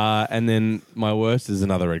 And then my worst is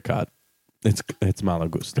another red card. It's Malo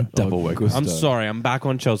Gusto. Double red card. I'm sorry. I'm back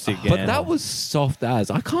on Chelsea again. But that was soft as.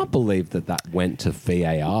 I can't believe that went to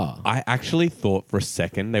VAR. I actually thought for a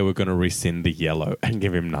second they were going to rescind the yellow and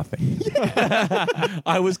give him nothing.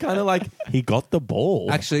 I was kind of like, he got the ball.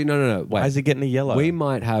 Actually, no. Wait. Why is he getting a yellow? We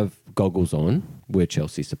might have goggles on. We're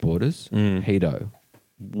Chelsea supporters. Hito,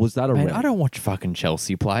 was that a Man, red? I don't watch fucking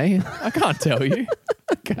Chelsea play. I can't tell you.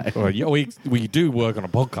 Okay. Well, yeah, we do work on a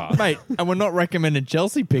podcast. Mate, and we're not recommending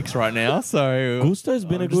Chelsea picks right now, so Gusto's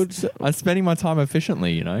been a good. I'm spending my time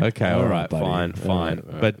efficiently, you know. Okay, all right, buddy. fine.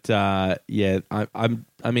 All right. But yeah,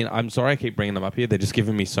 I'm sorry I keep bringing them up here. They're just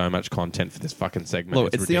giving me so much content for this fucking segment.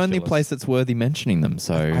 Look, it's the only ridiculous. place that's worthy mentioning them.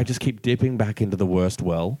 So I just keep dipping back into the worst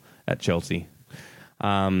well at Chelsea.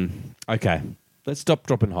 Okay, let's stop,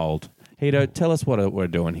 drop, and hold. Hito, tell us what we're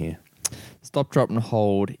doing here. Stop, drop, and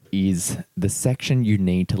hold is the section you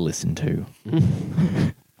need to listen to.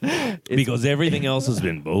 Because everything else has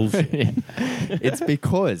been bullshit. It's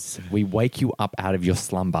because we wake you up out of your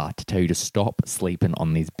slumber to tell you to stop sleeping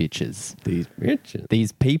on these bitches. These bitches.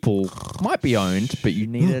 These people might be owned, but you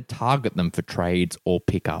need to target them for trades or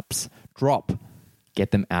pickups. Drop. Get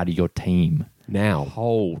them out of your team. Now.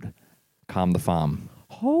 Hold. Calm the farm.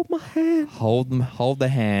 Hold my hand. Hold the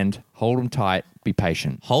hand. Hold them tight. Be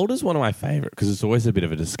patient. Hold is one of my favorite because it's always a bit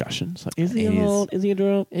of a discussion. It's like, is he It a is. hold? Is he a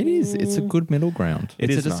drop? It is. It's a good middle ground. It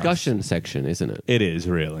It's is a nice. discussion section, isn't it? It is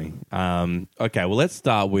really. Okay, well, let's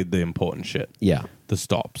start with the important shit. Yeah. The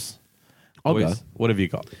stops. I'll Boys, go. what have you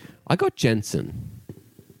got? I got Jensen.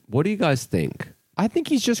 What do you guys think? I think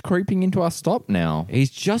he's just creeping into our stop now. He's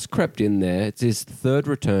just crept in there. It's his third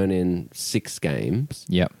return in 6 games.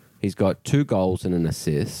 Yep. He's got 2 goals and an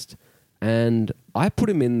assist. And I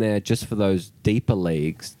put him in there just for those deeper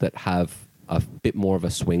leagues that have a bit more of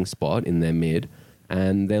a swing spot in their mid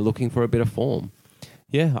and they're looking for a bit of form.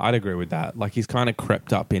 Yeah, I'd agree with that. Like he's kind of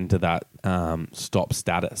crept up into that stop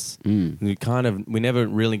status. We never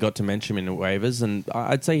really got to mention him in the waivers, and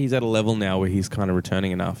I'd say he's at a level now where he's kind of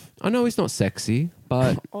returning enough. I know he's not sexy,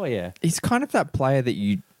 but Oh yeah, He's kind of that player that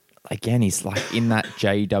you, again, he's like in that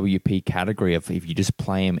JWP category of if you just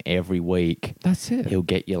play him every week, that's it. he'll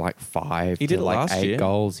get you like 5 He to did it like last 8 year.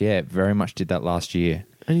 goals. Yeah, very much did that last year.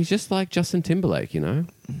 And he's just like Justin Timberlake, you know,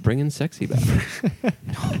 bringing sexy back.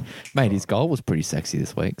 Mate, his goal was pretty sexy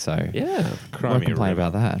this week, so Yeah. Cry won't me a complain river.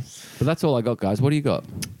 about that. But that's all I got, guys. What do you got?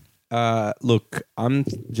 Look, I'm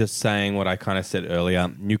just saying what I kind of said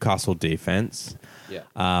earlier. Newcastle defense. Yeah.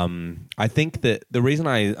 I think that the reason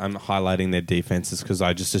I'm highlighting their defense is because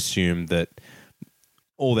I just assume that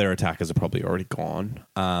all their attackers are probably already gone.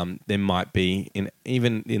 There might be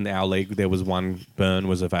even in our league there was one Burn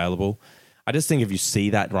was available. I just think if you see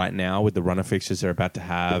that right now with the runner fixtures they're about to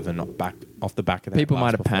have and off the back of that People last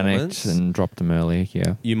might have performance, panicked and dropped him early,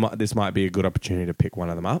 yeah. this might be a good opportunity to pick one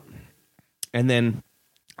of them up. And then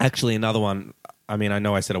actually another one, I mean, I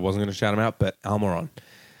know I said I wasn't going to shout him out, but Almiron.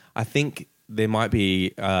 I think there might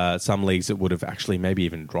be some leagues that would have actually maybe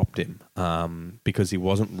even dropped him because he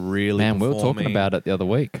wasn't really Man, we were talking performing. about it the other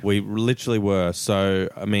week. We literally were. So,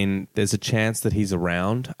 I mean, there's a chance that he's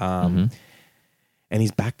around and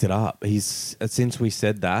he's backed it up. Since we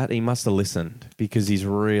said that, he must have listened because he's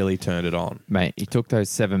really turned it on. Mate, he took those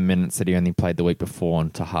 7 minutes that he only played the week before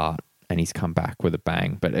onto heart, and he's come back with a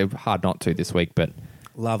bang. But hard not to this week, but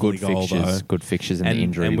Lovely good goal, fixtures, though. good fixtures in the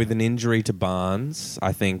injury. And with an injury to Barnes,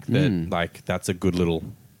 I think that that's a good little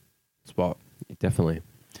spot. Definitely.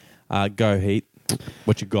 Go Heat.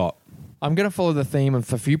 What you got? I'm going to follow the theme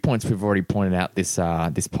of a few points we've already pointed out this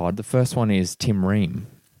pod. The first one is Tim Ream,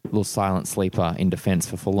 little silent sleeper in defence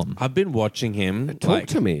for Fulham. I've been watching him Talk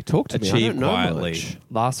to me. I achieve don't know quietly. much.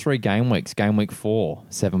 Last 3 game weeks, game week 4,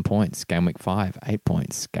 7 points. Game week 5, 8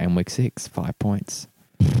 points. Game week 6, 5 points.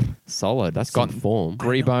 Solid. That's Some got form.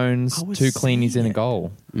 3 bones, I was 2 cleanies seeing in a it.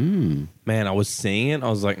 goal. Man, I was seeing it. I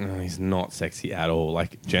was like, no, he's not sexy at all.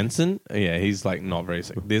 Like Jensen, yeah, he's like not very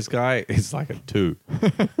sexy. This guy is like a 2.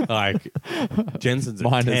 Like Jensen's a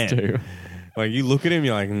Minus 10. 2. Like you look at him,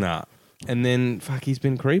 you're like, nah. And then fuck, he's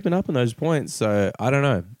been creeping up in those points. So I don't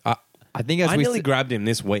know. I think I nearly grabbed him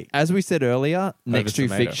this week. as we said earlier, next 2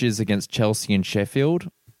 Semedo. fixtures against Chelsea and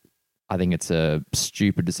Sheffield, I think it's a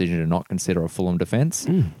stupid decision to not consider a Fulham defence.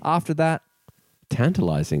 After that,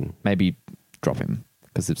 Tantalizing. maybe drop him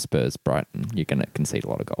because if Spurs, Brighton, you're going to concede a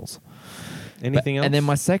lot of goals. Anything else? And then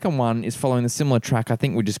my second one is following the similar track. I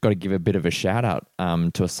think we just got to give a bit of a shout out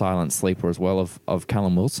to a silent sleeper as well of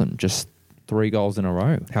Callum Wilson. Just 3 goals in a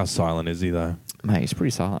row. How silent is he though? Mate, he's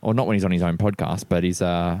pretty silent. Well, not when he's on his own podcast, but he's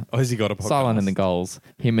Oh, has he got a podcast? silent in the goals.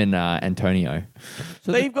 Him and Antonio.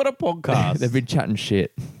 So they've got a podcast. They've been chatting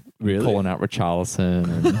shit. Really? Calling out Richarlison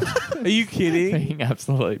and Are you kidding? being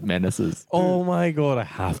absolute menaces. Oh my god, I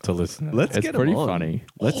have to listen. Let's It's get pretty him on. funny.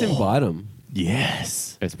 Let's invite him.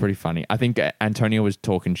 Yes. It's pretty funny. I think Antonio was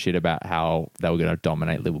talking shit about how they were going to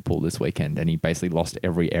dominate Liverpool this weekend, and he basically lost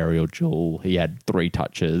every aerial duel. He had 3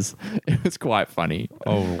 touches. It was quite funny.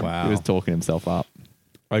 Oh wow. He was talking himself up.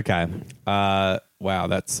 Okay. Wow,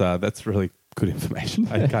 that's really good information.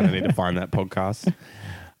 I kind of need to find that podcast.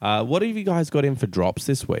 What have you guys got in for drops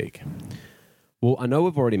this week? Well, I know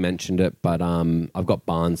we've already mentioned it, but I've got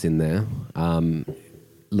Barnes in there.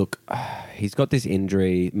 Look, he's got this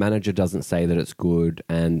injury. Manager doesn't say that it's good,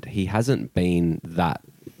 and he hasn't been that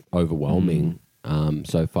overwhelming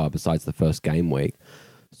so far besides the first game week.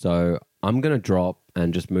 So I'm going to drop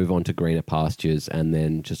and just move on to greener pastures and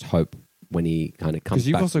then just hope when he kind of comes Because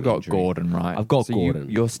you've back also from got injury. Gordon, right? I've got so Gordon.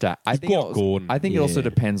 You're stacked. I think got Gordon. I think it also Yeah.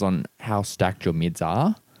 depends on how stacked your mids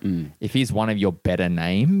are. If he's one of your better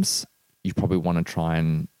names, you probably want to try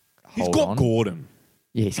and He's hold got on. Gordon.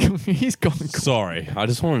 Yeah, he's got Sorry, I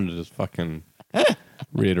just wanted to just fucking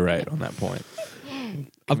reiterate on that point.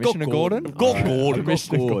 Commissioner Gordon. I've got Gordon.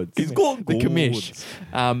 Commissioner Gordon. He's got the Gordon.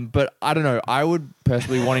 commish. But I don't know. I would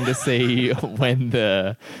personally wanting to see when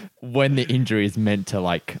the injury is meant to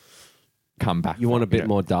like come back. You want a from, bit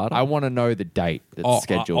more data? I want to know the date that's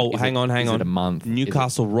scheduled. Hang on. Is it a month?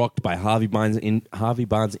 Newcastle rocked by Harvey Barnes'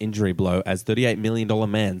 injury blow as $38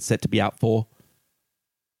 million man set to be out for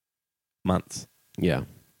months. Yeah.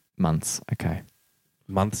 Months. Okay.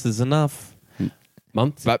 Months is enough.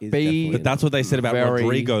 Months. But is be- definitely But that's what they said about Very-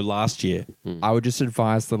 Rodrigo last year. I would just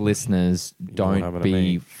advise the listeners know what don't I be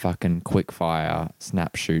mean. fucking quick fire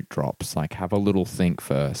snap shoot drops. Like have a little think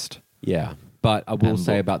first. Yeah. But I will And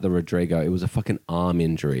say look- about the Rodrigo, it was a fucking arm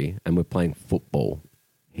injury and we're playing football.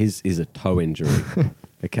 His is a toe injury.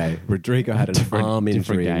 Okay. Rodrigo had an arm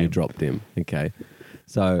injury and you game. dropped him. Okay.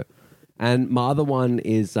 So, and my other one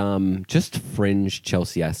is just fringe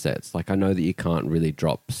Chelsea assets. Like I know that you can't really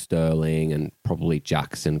drop Sterling and probably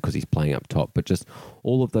Jackson because he's playing up top, but just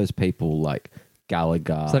all of those people like Gallagher.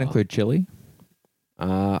 Does that include Chile?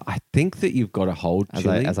 I think that you've got to hold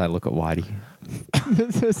Chile. As I look at Whitey.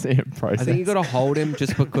 See him process. I think you got to hold him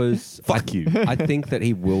just because. Fuck you. I think that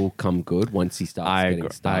he will come good once he starts I getting agree.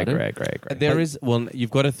 started. I agree. There is, well, you've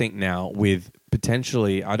got to think now with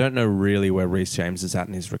potentially, I don't know really where Reece James is at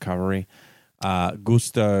in his recovery.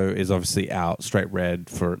 Gusto is obviously out straight red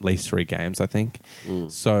for at least 3 games, I think.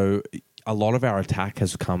 So a lot of our attack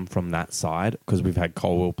has come from that side because we've had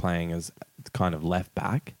Colwell playing as kind of left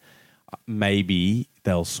back. Maybe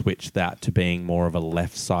they'll switch that to being more of a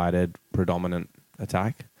left-sided predominant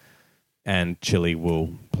attack, and Chile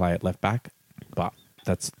will play at left back. But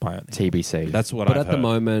that's my only. TBC. That's what. But I've at the heard.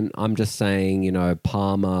 moment, I'm just saying,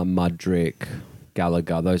 Palmer, Mudryk,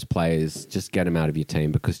 Gallagher, those players, just get them out of your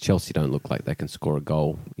team because Chelsea don't look like they can score a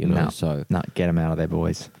goal. So No, get him out of there,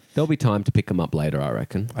 boys. there'll be time to pick them up later, I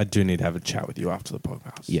reckon. I do need to have a chat with you after the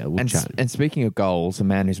podcast. Yeah, we'll chat. And speaking of goals, a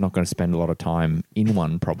man who's not going to spend a lot of time in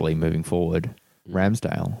one probably moving forward,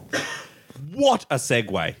 Ramsdale. What a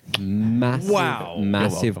segue! Massive, Wow.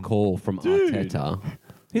 massive You're welcome. call from Arteta.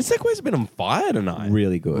 His segues have been on fire tonight.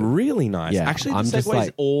 Really good. Really nice. Yeah, Actually, I'm the just segues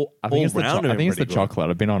like- all I think it's the, round I have think it's been the pretty good. chocolate.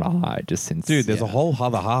 I've been on a high just since. Dude, there's a whole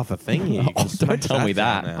other half a thing here. You can Oh, don't smash tell me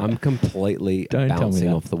down that. now. I'm completely Don't tell me bouncing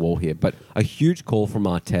that. off the wall here. But a huge call from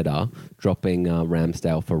Arteta, dropping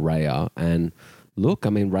Ramsdale for Raya. And look, I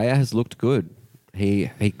mean, Raya has looked good. He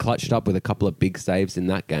clutched up with a couple of big saves in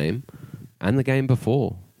that game and the game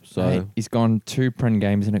before. So Hey, he's gone 2 Prem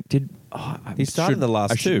games and it did. He started the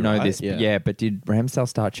last I should 2, know right? this. Yeah. Yeah, but did Ramsdale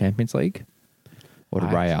start Champions League or did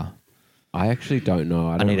I Raya? I actually don't know.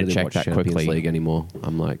 I don't need to really check watch that Champions quickly. League anymore.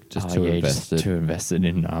 I'm like just too Just invested too invested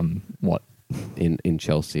in what? in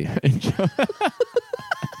Chelsea.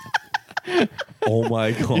 Oh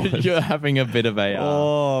my god. You're having a bit of a.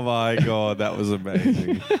 Oh my god, that was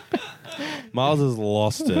amazing. Miles has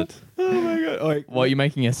lost it. Well, you're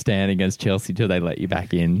making a stand against Chelsea till they let you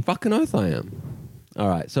back in. Fucking oath I am. All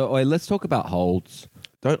right, so let's talk about holds.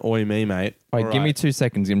 Don't oi me, mate. Wait, give me 2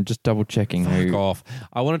 seconds. I'm just double checking Fuck who. off.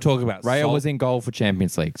 I want to talk about Raya Sol- was in goal for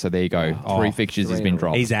Champions League, so there you go. Oh, 3 fixtures he's been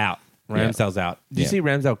dropped. He's out. Ramsdale's out. Did you Yeah. see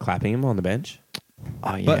Ramsdale clapping him on the bench?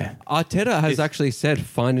 Oh yeah. But Arteta has actually said,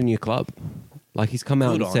 find a new club. Like he's come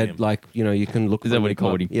out Good and on said, him. like, you can look. Is for that a what new he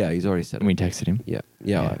called club. him? Yeah, he's already said and we it. texted him. Yeah.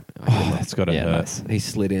 Oh, that's got to Yeah, hurt. nice. He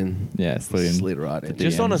slid in. Yeah, slid in. Slid right in.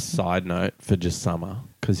 Just on a DMs. side note for just summer,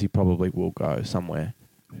 because he probably will go somewhere.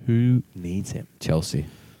 Who needs him? Chelsea.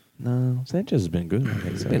 No, Sanchez has been good. I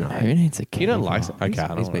think so. been Who needs a You don't keeper? like Okay, I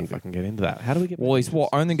don't he's want been to fucking get into that. How do we get? Well, he's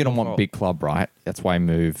only going to want fault. big club, right? That's why he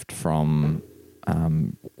moved from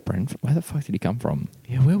Brentford. Where the fuck did he come from?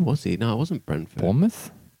 Yeah, where was he? No, it wasn't Brentford.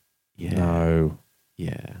 Bournemouth? Yeah. No,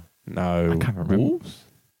 Yeah. no. I can't remember. Wolves?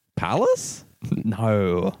 Palace?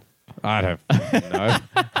 No. I don't know.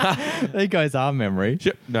 There goes our memory.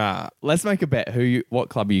 Nah, Let's make a bet. What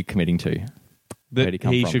club are you committing to? that Where'd he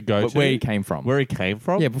come from? should go to. Where he came from. Where he came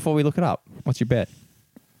from? Yeah, before we look it up. What's your bet?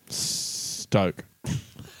 Stoke.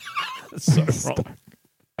 So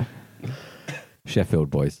wrong. Sheffield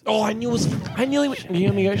boys. Oh, I knew it was. I nearly. You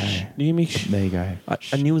hear me go? Shh. You hear me? Shh. There you go.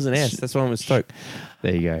 I knew it was an S. That's why I was stoked.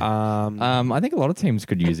 There you go. Um, I think a lot of teams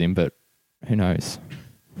could use him, but who knows?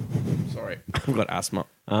 sorry, I've got asthma.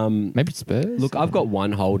 Maybe Spurs. Look, I've got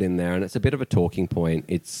one hold in there, and it's a bit of a talking point.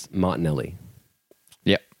 It's Martinelli.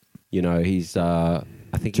 Yep. You know, he's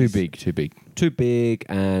I think Too he's big.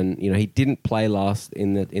 and you know he didn't play last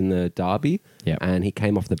in the derby. Yep. And he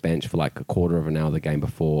came off the bench for like a quarter of an hour the game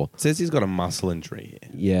before. Says he's got a muscle injury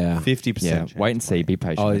here. Yeah. 50%. Yeah. chance. Wait and see. Be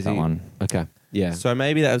patient Oh, with is that he? one. Okay. Yeah. So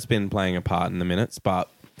maybe that's been playing a part in the minutes, but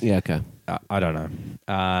Yeah. Okay. I don't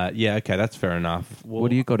know. Yeah, okay, that's fair enough. Well,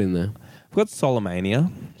 What do you got in there? I've got Solomania.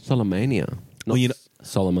 Solomania. Not Well, you know-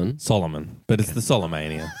 Solomon. Solomon, but it's the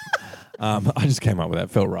Solomania. I just came up with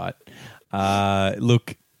that. Felt right.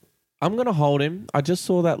 Look, I'm going to hold him. I just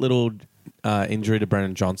saw that little injury to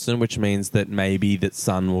Brennan Johnson, which means that maybe that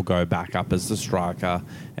Son will go back up as the striker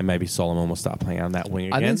and maybe Solomon will start playing on that wing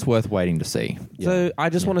again. I think it's worth waiting to see. So I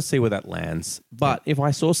just want to see where that lands. But if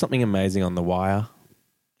I saw something amazing on the wire,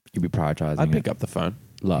 You'd be prioritizing. I'd pick it. up the phone.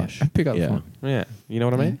 Lush. I'd pick up the phone. Yeah, you know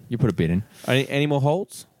what I mean? You put a bid in. Any more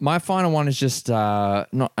holds? My final one is just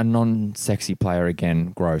not a non-sexy player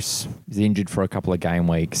again. Gross. He's injured for a couple of game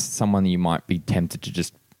weeks. Someone that you might be tempted to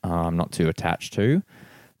just not too attached to.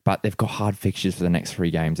 But they've got hard fixtures for the next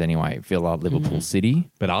 3 games anyway. Villa, Liverpool, City.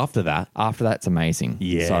 But after that, After that, it's amazing.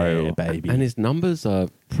 yeah, So baby. And his numbers are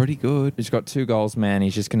pretty good. he's got 2 goals, man.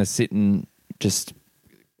 He's just going to sit and just,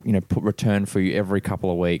 put return for you every couple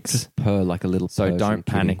of weeks. Just purr like a little. So Persian don't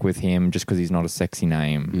panic kitty. with him just because he's not a sexy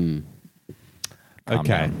name. Calm Okay,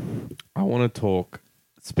 down. I want to talk.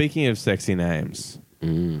 Speaking of sexy names,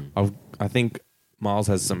 I think Miles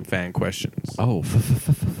has some fan questions. Oh.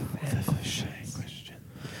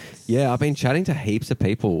 Yeah, I've been chatting to heaps of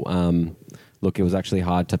people. Look, it was actually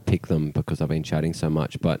hard to pick them because I've been chatting so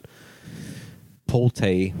much. But Paul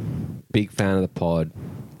T, big fan of the pod.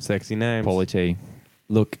 Sexy names. Paulie T.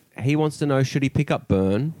 Look, he wants to know, should he pick up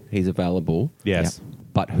Byrne? He's available. Yes.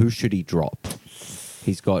 But who should he drop?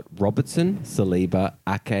 He's got Robertson, Saliba,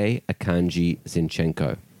 Ake, Akanji,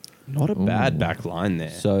 Zinchenko. Not a bad back line there.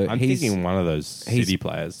 So I'm he's- thinking one of those City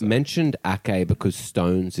players. Mentioned Ake because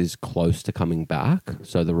Stones is close to coming back,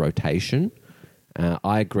 so the rotation.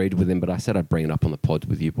 I agreed with him, but I said I'd bring it up on the pod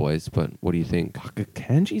with you boys. But what do you think?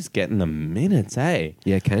 Kanji's getting the minutes, eh?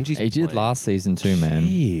 Yeah, Kanji's He did playing. last season too, man.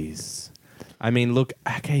 Jeez. I mean, look,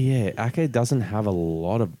 Ake doesn't have a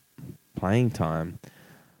lot of playing time.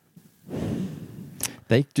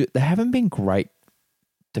 They haven't been great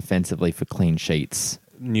defensively for clean sheets.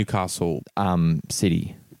 Newcastle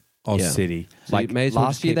City. or Yeah. City. So you may as well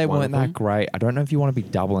just last year keep they one weren't of that them. great. I don't know if you want to be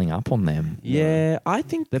doubling up on them. Yeah, I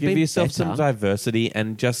think They've give been yourself some better. diversity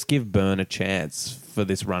and just give Byrne a chance for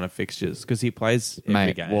this run of fixtures because he plays every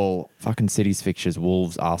Mate, game. well, fucking City's fixtures,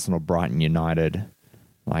 Wolves, Arsenal, Brighton, United.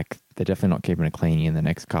 Like, they're definitely not keeping it clean in the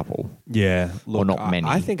next couple. yeah, look, not many.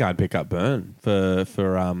 I think I'd pick up Byrne for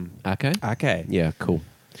Ake? Ake. Yeah, cool.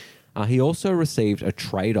 He also received a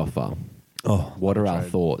trade offer. Oh, What are our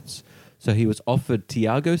trade. thoughts? So he was offered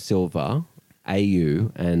Thiago Silva,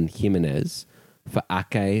 AU, and Jimenez for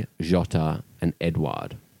Ake, Jota, and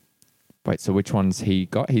Edouard. Wait, so which ones he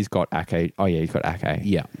got? He's got Ake. Oh, yeah, he's got Ake.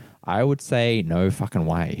 Yeah. I would say no fucking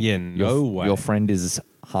way. Yeah, no way. Your friend is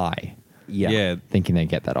high, Yeah, thinking they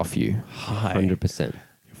get that off you. hi. 100%.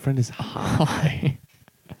 Your friend is high. Hi.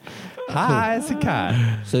 Hi, as a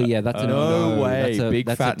cat. So yeah, that's a No no. way. That's a, Big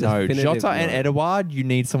that's fat a no. definitive Jota and no. Edouard, you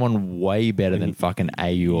need someone way better than fucking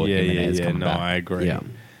AU or Jimenez coming No, back. I agree. Yeah.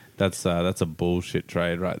 That's a bullshit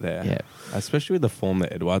trade right there. Yeah. Especially with the form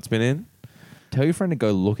that Edward's been in. Tell your friend to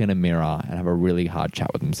go look in a mirror and have a really hard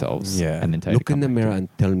chat with themselves. Yeah. And then tell you Look to in come the back. mirror and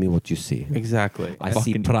tell me what you see. Exactly. I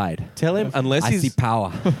see pride. Tell him unless I he's see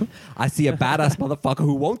power. I see a badass motherfucker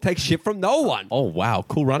who won't take shit from no one. Oh wow,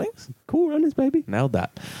 cool runnings. Cool runners, baby. Nailed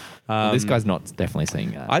that. Well, this guy's not definitely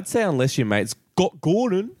seeing that. I'd say unless your mate's got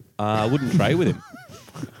Gordon, I wouldn't trade with him.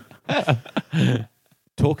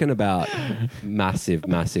 Talking about massive,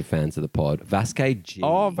 massive fans of the pod, Vasquez G.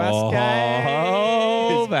 Vasquez.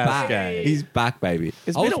 Oh, back. Vasquez. He's back, baby.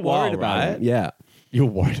 It's I been was a while, worried about right? him. Yeah. You're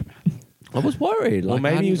worried about it. I was worried. Well, Like,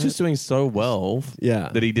 maybe he was hadn't- just doing so well Yeah,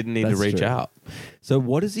 that he didn't need to that's reach true. out. So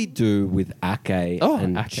what does he do with Ake Oh,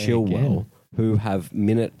 and Ake Chilwell, again. who have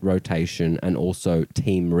minute rotation and also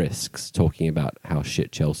team risks, talking about how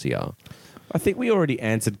shit Chelsea are? I think we already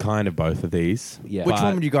answered kind of both of these. Yeah. Which But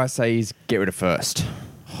one would you guys say is get rid of first?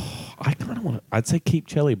 I kind of want to. I'd say keep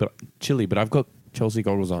Chile, but I've got Chelsea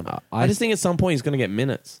goggles on. I just think at some point he's going to get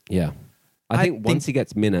minutes. Yeah. I think once he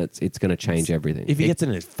gets minutes, it's going to change everything. If he gets in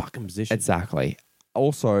his fucking position. Exactly.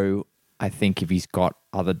 Also, I think if he's got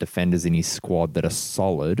other defenders in his squad that are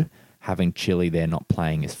solid, having Chile there not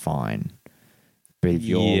playing is fine. But if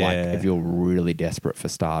you're if you're really desperate for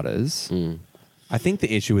starters, I think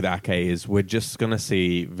the issue with Ake is we're just going to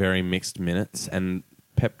see very mixed minutes, and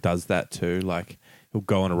Pep does that too. Like, he'll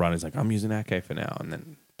go on a run, he's like, I'm using Ake for now, and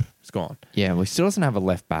then it's gone. yeah, well, he still doesn't have a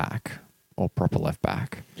left back or proper left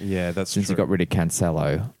back Yeah, that's since true. he got rid of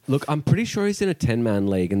Cancelo. Look, I'm pretty sure he's in a 10-man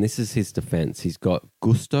league, and this is his defense. He's got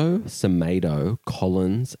Gusto, Semedo,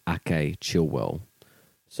 Collins, Ake, Chilwell.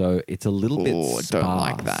 So it's a little bit Ooh, I sparse. don't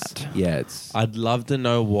like that. Yeah, it's... I'd love to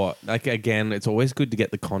know what, like, again, it's always good to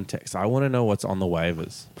get the context. I want to know what's on the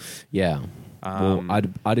waivers. Yeah. Well,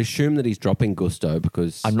 I'd assume that he's dropping Gusto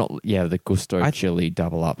because... I'm not. Yeah, the Gusto Chile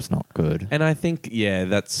double up's not good. And I think,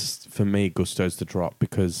 that's, for me, Gusto's the drop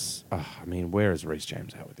because, I mean, where is Reece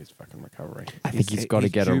James at with his fucking recovery? I think he's got to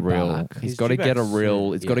he's get a due real. back. He's He's got to due get a back real.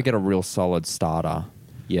 soon. He's got to get a real solid starter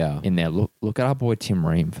Yeah. in there. Look at our boy Tim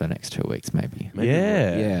Ream for the next 2 weeks, maybe. Maybe,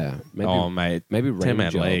 Yeah. Yeah. Maybe, Oh, mate. maybe Ream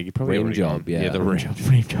 10-man job. league. Probably Ream already job, gone. yeah. The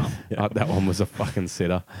Ream job. That one was a fucking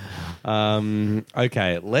sitter.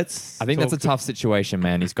 Okay, let's... I think that's a talk tough situation,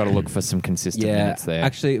 man. He's got to look for some consistent Yeah. minutes there.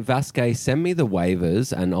 Actually, Vasquez, send me the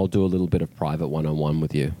waivers and I'll do a little bit of private one-on-one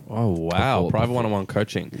with you. Oh, wow. Before- Private one-on-one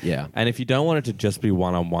coaching. Yeah. And if you don't want it to just be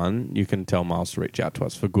one-on-one, you can tell Miles to reach out to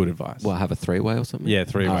us for good advice. Well, have a three-way or something? Yeah,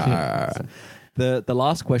 three-way. All right. The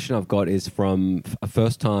last question I've got is from a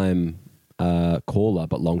first-time caller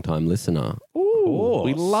but long-time listener, Ooh,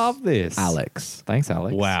 we love this. Alex. Thanks,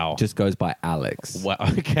 Alex. Wow. Just goes by Alex. Wow.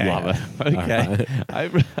 Okay. Love it. Okay.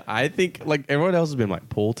 I think like everyone else has been like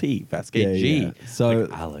Paul T, Vasquez G. Yeah. So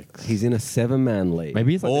Like, Alex. he's in a 7-man league.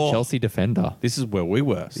 Maybe he's like Oh. the Chelsea defender. This is where we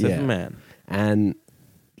were. Seven Yeah. man. And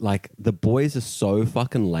like the boys are so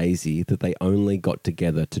fucking lazy that they only got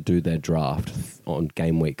together to do their draft on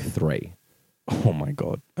game week 3, Oh my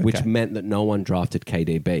god. Okay. which meant that no one drafted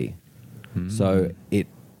KDB. So it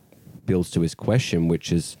builds to his question,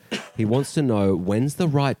 which is he wants to know when's the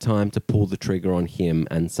right time to pull the trigger on him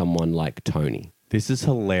and someone like Tony. This is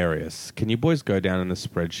hilarious. Can you boys go down in the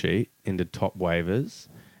spreadsheet into top waivers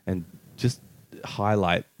and just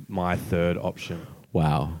highlight my third option?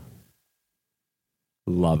 Wow.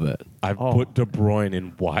 Love it. I've Oh. put De Bruyne in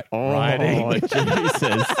white writing.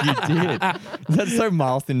 Jesus, you did. Is that so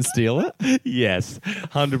Miles didn't steal it? Yes,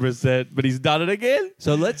 100%. But he's done it again.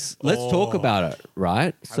 So let's talk about it,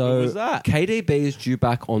 right? So good was that? KDB is due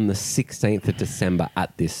back on the 16th of December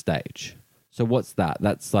at this stage. So what's that?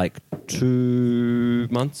 That's like 2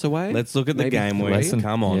 months away? Let's look at the Maybe game three? week.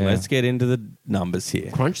 Come on, Yeah. let's get into the numbers here.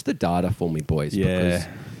 Crunch the data for me, boys. Yeah. Because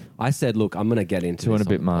I said, look, I'm going to get into 2 and this a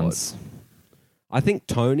bit on the pod. months. I think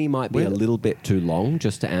Tony might be a little bit too long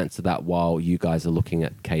just to answer that while you guys are looking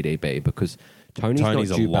at KDB because Tony's Tony's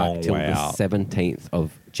not a due long back till way the out. 17th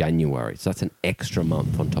of January. So that's an extra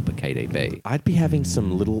month on top of KDB. I'd be having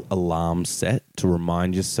some little alarms set to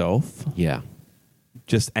remind yourself, Yeah.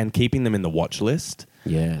 and keeping them in the watch list.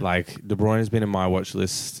 Yeah. Like De Bruyne has been in my watch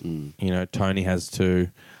list. You know, Tony has too.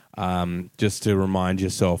 Just to remind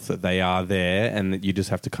yourself that they are there and that you just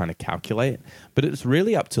have to kind of calculate. But it's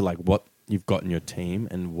really up to like what you've got in your team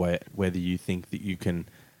and whether you think that you can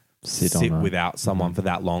Sit sit on it. without someone for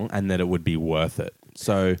that long and that it would be worth it.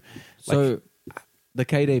 So The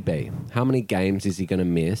KDB, how many games is he going to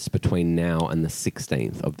miss between now and the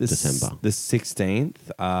 16th of December? The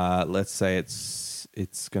 16th, let's say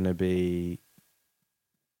it's going to be...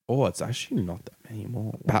 Oh, it's actually not that many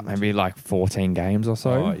more. About maybe like 14 games or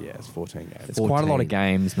so. Oh, yeah, it's 14 games. It's quite a lot of 14.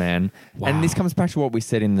 games, man. Wow. And this comes back to what we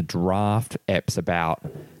said in the draft eps about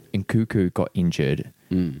Nkuku got injured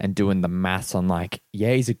and doing the maths on like,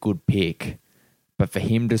 yeah, he's a good pick, but for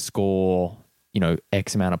him to score,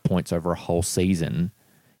 X amount of points over a whole season,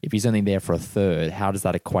 if he's only there for a third, how does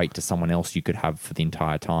that equate to someone else you could have for the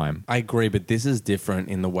entire time? I agree, but this is different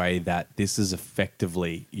in the way that this is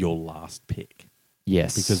effectively your last pick.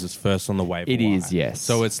 Yes. Because it's first on the waiver It wire. is, yes.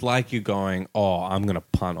 So it's like you're going, oh, I'm going to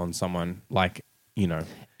punt on someone like,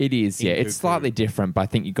 It is, yeah. It's Nkuku. slightly different, but I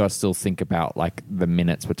think you got to still think about like the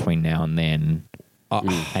minutes between now and then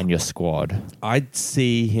and your squad. I'd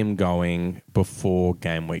see him going before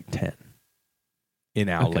game week 10 in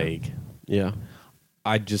our Okay. league. Yeah.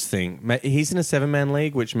 I just think he's in a 7-man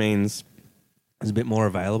league, which means there's a bit more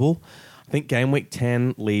available. I think game week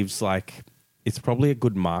 10 leaves like it's probably a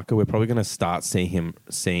good marker. We're probably going to start seeing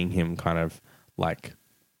him kind of like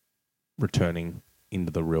returning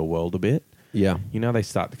into the real world a bit. Yeah. They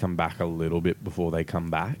start to come back a little bit before they come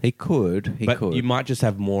back. He could. But you might just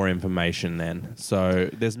have more information then. So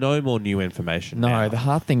there's no more new information. No, now. the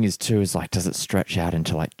hard thing is too is like, does it stretch out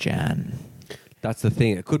into like Jan? That's the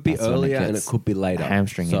thing. It could be That's when it earlier and it gets could be later.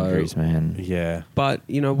 Hamstring So- injuries, man. Yeah. But,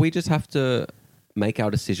 we just have to make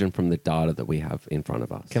our decision from the data that we have in front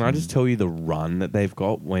of us. Can I just tell you the run that they've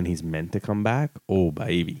got when he's meant to come back? Oh,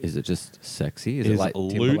 baby. Is it just sexy? Is It it is like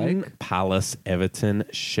Luton, Timberlake? Palace, Everton,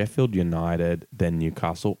 Sheffield United, then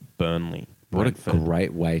Newcastle, Burnley, What a Brentford,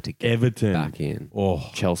 great way to get Everton back in. Oh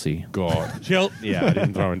Chelsea. God, Yeah, I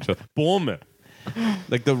didn't throw in Chelsea. Bournemouth.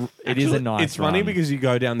 Like It is a nice It's funny run. because you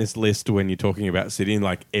go down this list when you're talking about City, and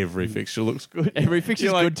like every fixture looks good. Every fixture's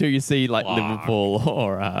You're like, good too. You see like fuck. Liverpool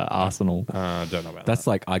or Arsenal. Don't know about That's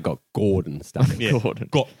like I got Gordon stuff. that. Yeah. Gordon.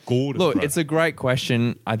 Got Gordon. Look, bro. it's a great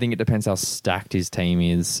question. I think it depends how stacked his team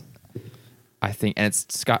is. I think, and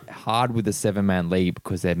it's hard with the 7-man league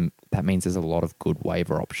because then that means there's a lot of good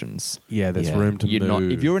waiver options. there's Yeah. room to You're move. not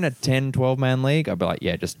if you're in a 10, 12-man league, I'd be like,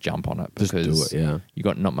 yeah, just jump on it Just because do it, yeah. you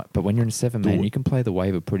got not much. But when you're in a 7-man, Do it. you can play the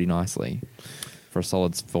waiver pretty nicely for a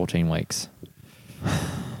solid 14 weeks.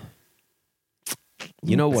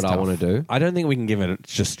 You know what It's I tough. want to do? I don't think we can give it a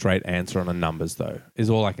just straight answer on the numbers, though. Is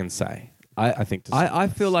all I can say. I think. I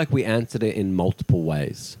feel like we answered it in multiple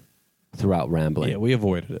ways throughout rambling. yeah, we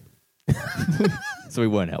avoided it. So we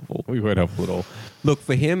weren't helpful. We weren't helpful at all. Look,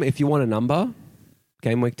 for him, if you want a number,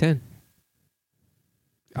 game week 10.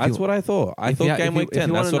 That's what I thought. I If thought you- game if you- week if 10.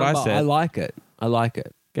 you want That's a what I number, said. I like it. I like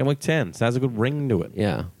it. Game week 10 sounds a good ring to it.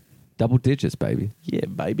 Yeah. Double digits, baby. Yeah,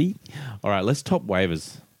 baby. All right, let's top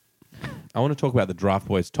waivers. I want to talk about the Draft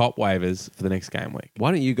Boys top waivers for the next game week.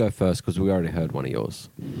 Why don't you go first? Because we already heard one of yours.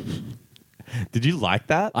 Did you like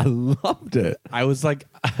that? I loved it. I was like,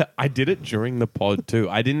 I did it during the pod too.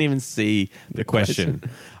 I didn't even see the question.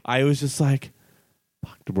 I was just like,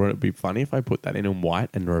 fuck, wouldn't it be funny if I put that in white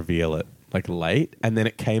and reveal it like late? And then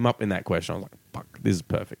it came up in that question. I was like, fuck, this is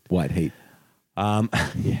perfect. White heat.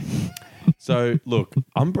 Yeah. So look,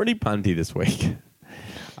 I'm pretty punty this week.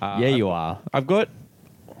 Yeah, you are. I've got,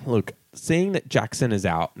 look, seeing that Jackson is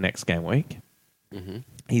out next game week,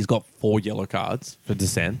 he's got 4 yellow cards for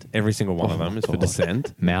dissent. Every single one of them is for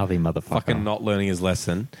dissent. Mouthy motherfucker. Fucking not learning his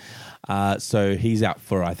lesson. So he's out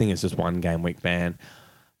for, I think it's just 1 game week ban.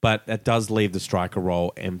 But that does leave the striker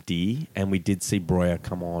role empty. And we did see Breuer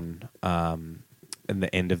come on in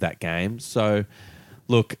the end of that game. So,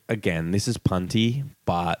 look, again, this is punty,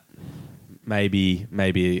 but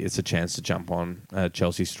maybe it's a chance to jump on a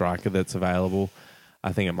Chelsea striker that's available.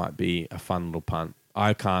 I think it might be a fun little punt.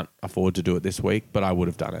 I can't afford to do it this week, but I would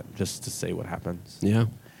have done it just to see what happens. Yeah.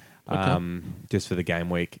 Just for the game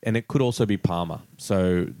week. And it could also be Palmer.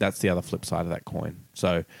 So that's the other flip side of that coin.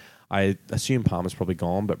 So I assume Palmer's probably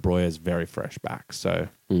gone, but Breuer's very fresh back. So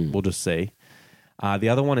we'll just see. The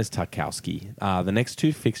other one is Tarkowski. The next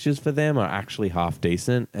 2 fixtures for them are actually half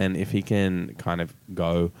decent. And if he can kind of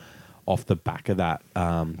go off the back of that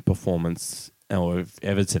performance, or if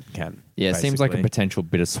Everton can. Yeah, it seems like a basically. potential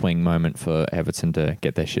bit of swing moment for Everton to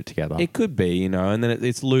get their shit together. It could be, and then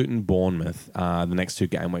it's Luton, Bournemouth, the next 2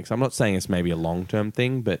 game weeks. I'm not saying it's maybe a long-term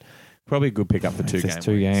thing, but probably a good pickup for 2 If games. there's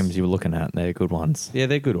 2 games you were looking at, they're good ones. Yeah,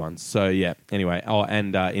 they're good ones. So, yeah, anyway. Oh,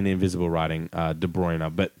 and in Invisible Writing, De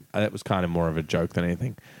Bruyne, but that was kind of more of a joke than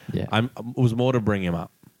anything. Yeah. It was more to bring him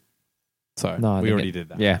up. So, No, I we think already it- did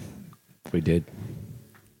that. Yeah. We did.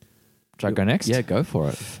 Should I go next? Yeah, go for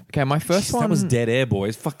it. Okay, my first Jeez, one that was dead air,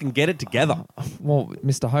 boys. Fucking get it together. Well,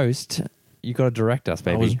 Mr. Host, you got to direct us,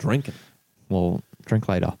 baby. I was drinking. Well, drink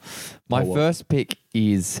later. My Oh, well. first pick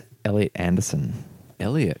is Elliot Anderson.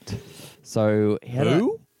 Elliot. So he had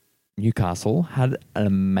Newcastle had an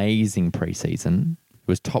amazing preseason. He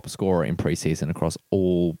was top scorer in preseason across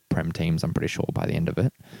all Prem teams, I'm pretty sure, by the end of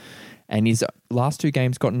it. And his last 2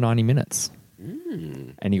 games got 90 minutes.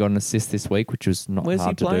 And he got an assist this week, which was not Where's he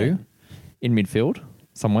hard to do. playing? In midfield,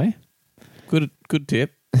 somewhere. Good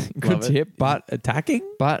tip. Good Love it. tip, but Attacking?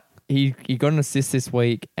 But he got an assist this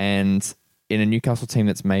week, and in a Newcastle team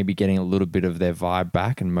that's maybe getting a little bit of their vibe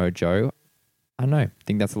back and mojo, I don't know. I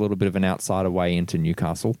think that's a little bit of an outsider way into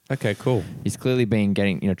Newcastle. Okay, cool. He's clearly been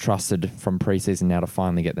getting trusted from preseason now to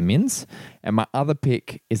finally get the mins. And my other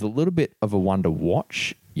pick is a little bit of a one to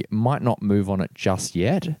watch. You might not move on it just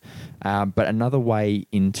yet, but another way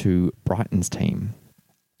into Brighton's team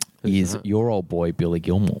is your old boy Billy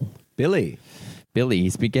Gilmore. Billy. Billy,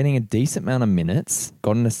 he's been getting a decent amount of minutes.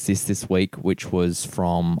 Got an assist this week, which was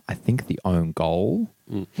from, I think, the own goal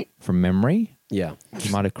from memory. Yeah. He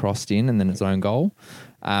might have crossed in and then his own goal.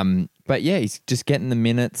 But yeah, he's just getting the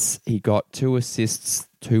minutes. He got 2 assists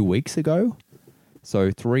 2 weeks ago.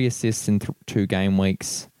 So 3 assists in 2 game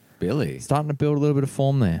weeks. Billy. Starting to build a little bit of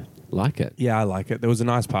form there. Like it. Yeah, I like it. There was a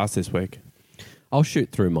nice pass this week. I'll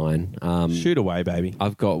shoot through mine. Shoot away, baby.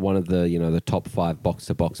 I've got one of the the top 5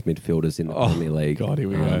 box-to-box midfielders in the Premier League. God, here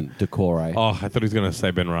we go. Decore. Oh, I thought he was going to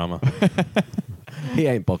say Ben Rama. He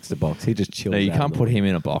ain't box-to-box. He just chills. No, you out can't in the put league. him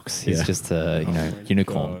in a box. He's Yeah. just a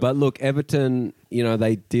unicorn. But look, Everton,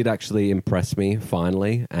 they did actually impress me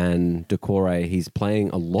finally. And Decore, he's playing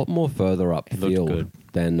a lot more further looked upfield good.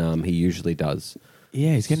 than he usually does.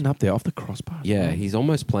 Yeah, he's getting up there off the crossbar. Yeah, he's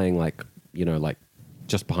almost playing like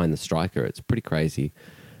just behind the striker. It's pretty crazy.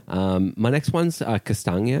 My next one's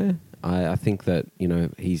Castagne. I think that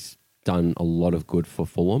he's done a lot of good for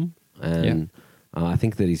Fulham, and I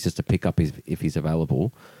think that he's just a pickup if he's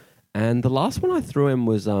available. And the last one I threw him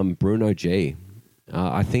was Bruno G.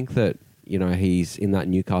 I think that he's in that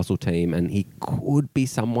Newcastle team, and he could be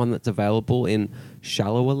someone that's available in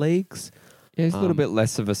shallower leagues. Yeah, he's a little bit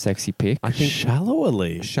less of a sexy pick. I think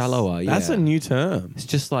Shallowerly. shallower. Yeah, That's a new term. It's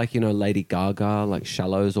just like Lady Gaga, like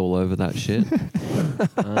shallows all over that shit.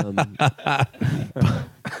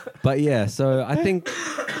 But yeah, so I think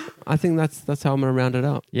that's how I'm gonna round it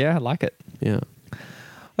up. Yeah, I like it. Yeah,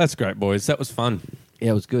 That's great, boys. That was fun.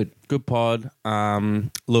 yeah, it was good. Good pod.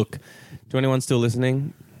 Look, to anyone still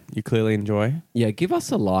listening, you clearly enjoy. Yeah, give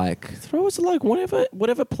us a like. Throw us a like,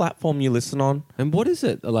 whatever platform you listen on. And what is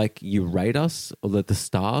it like? You rate us or the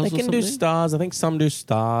stars? They or can do something? stars. I think some do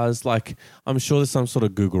stars. Like, I'm sure there's some sort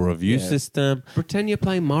of Google review Yeah. system. Pretend you're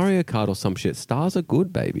playing Mario Kart or some shit. Stars are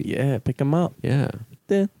good, baby. Yeah, pick them up. Yeah.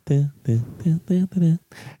 Anyway,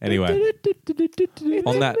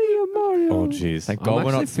 on that. Oh, jeez. Thank I'm God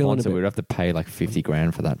we're actually not feeling a sponsored. bit- We'd have to pay like 50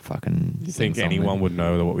 grand for that fucking. You think song anyone then. would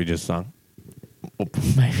know what we just sung?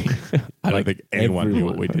 Maybe. I don't Like think anyone knew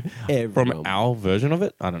what we everyone. did. From Everyone. our version of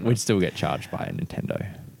it, I don't know. We'd still get charged by Nintendo.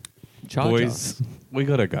 Charge Boys, us. we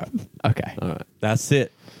gotta go. Okay. All right. That's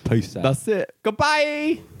it. Peace out. That's it.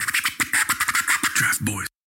 Goodbye. Draft Boys.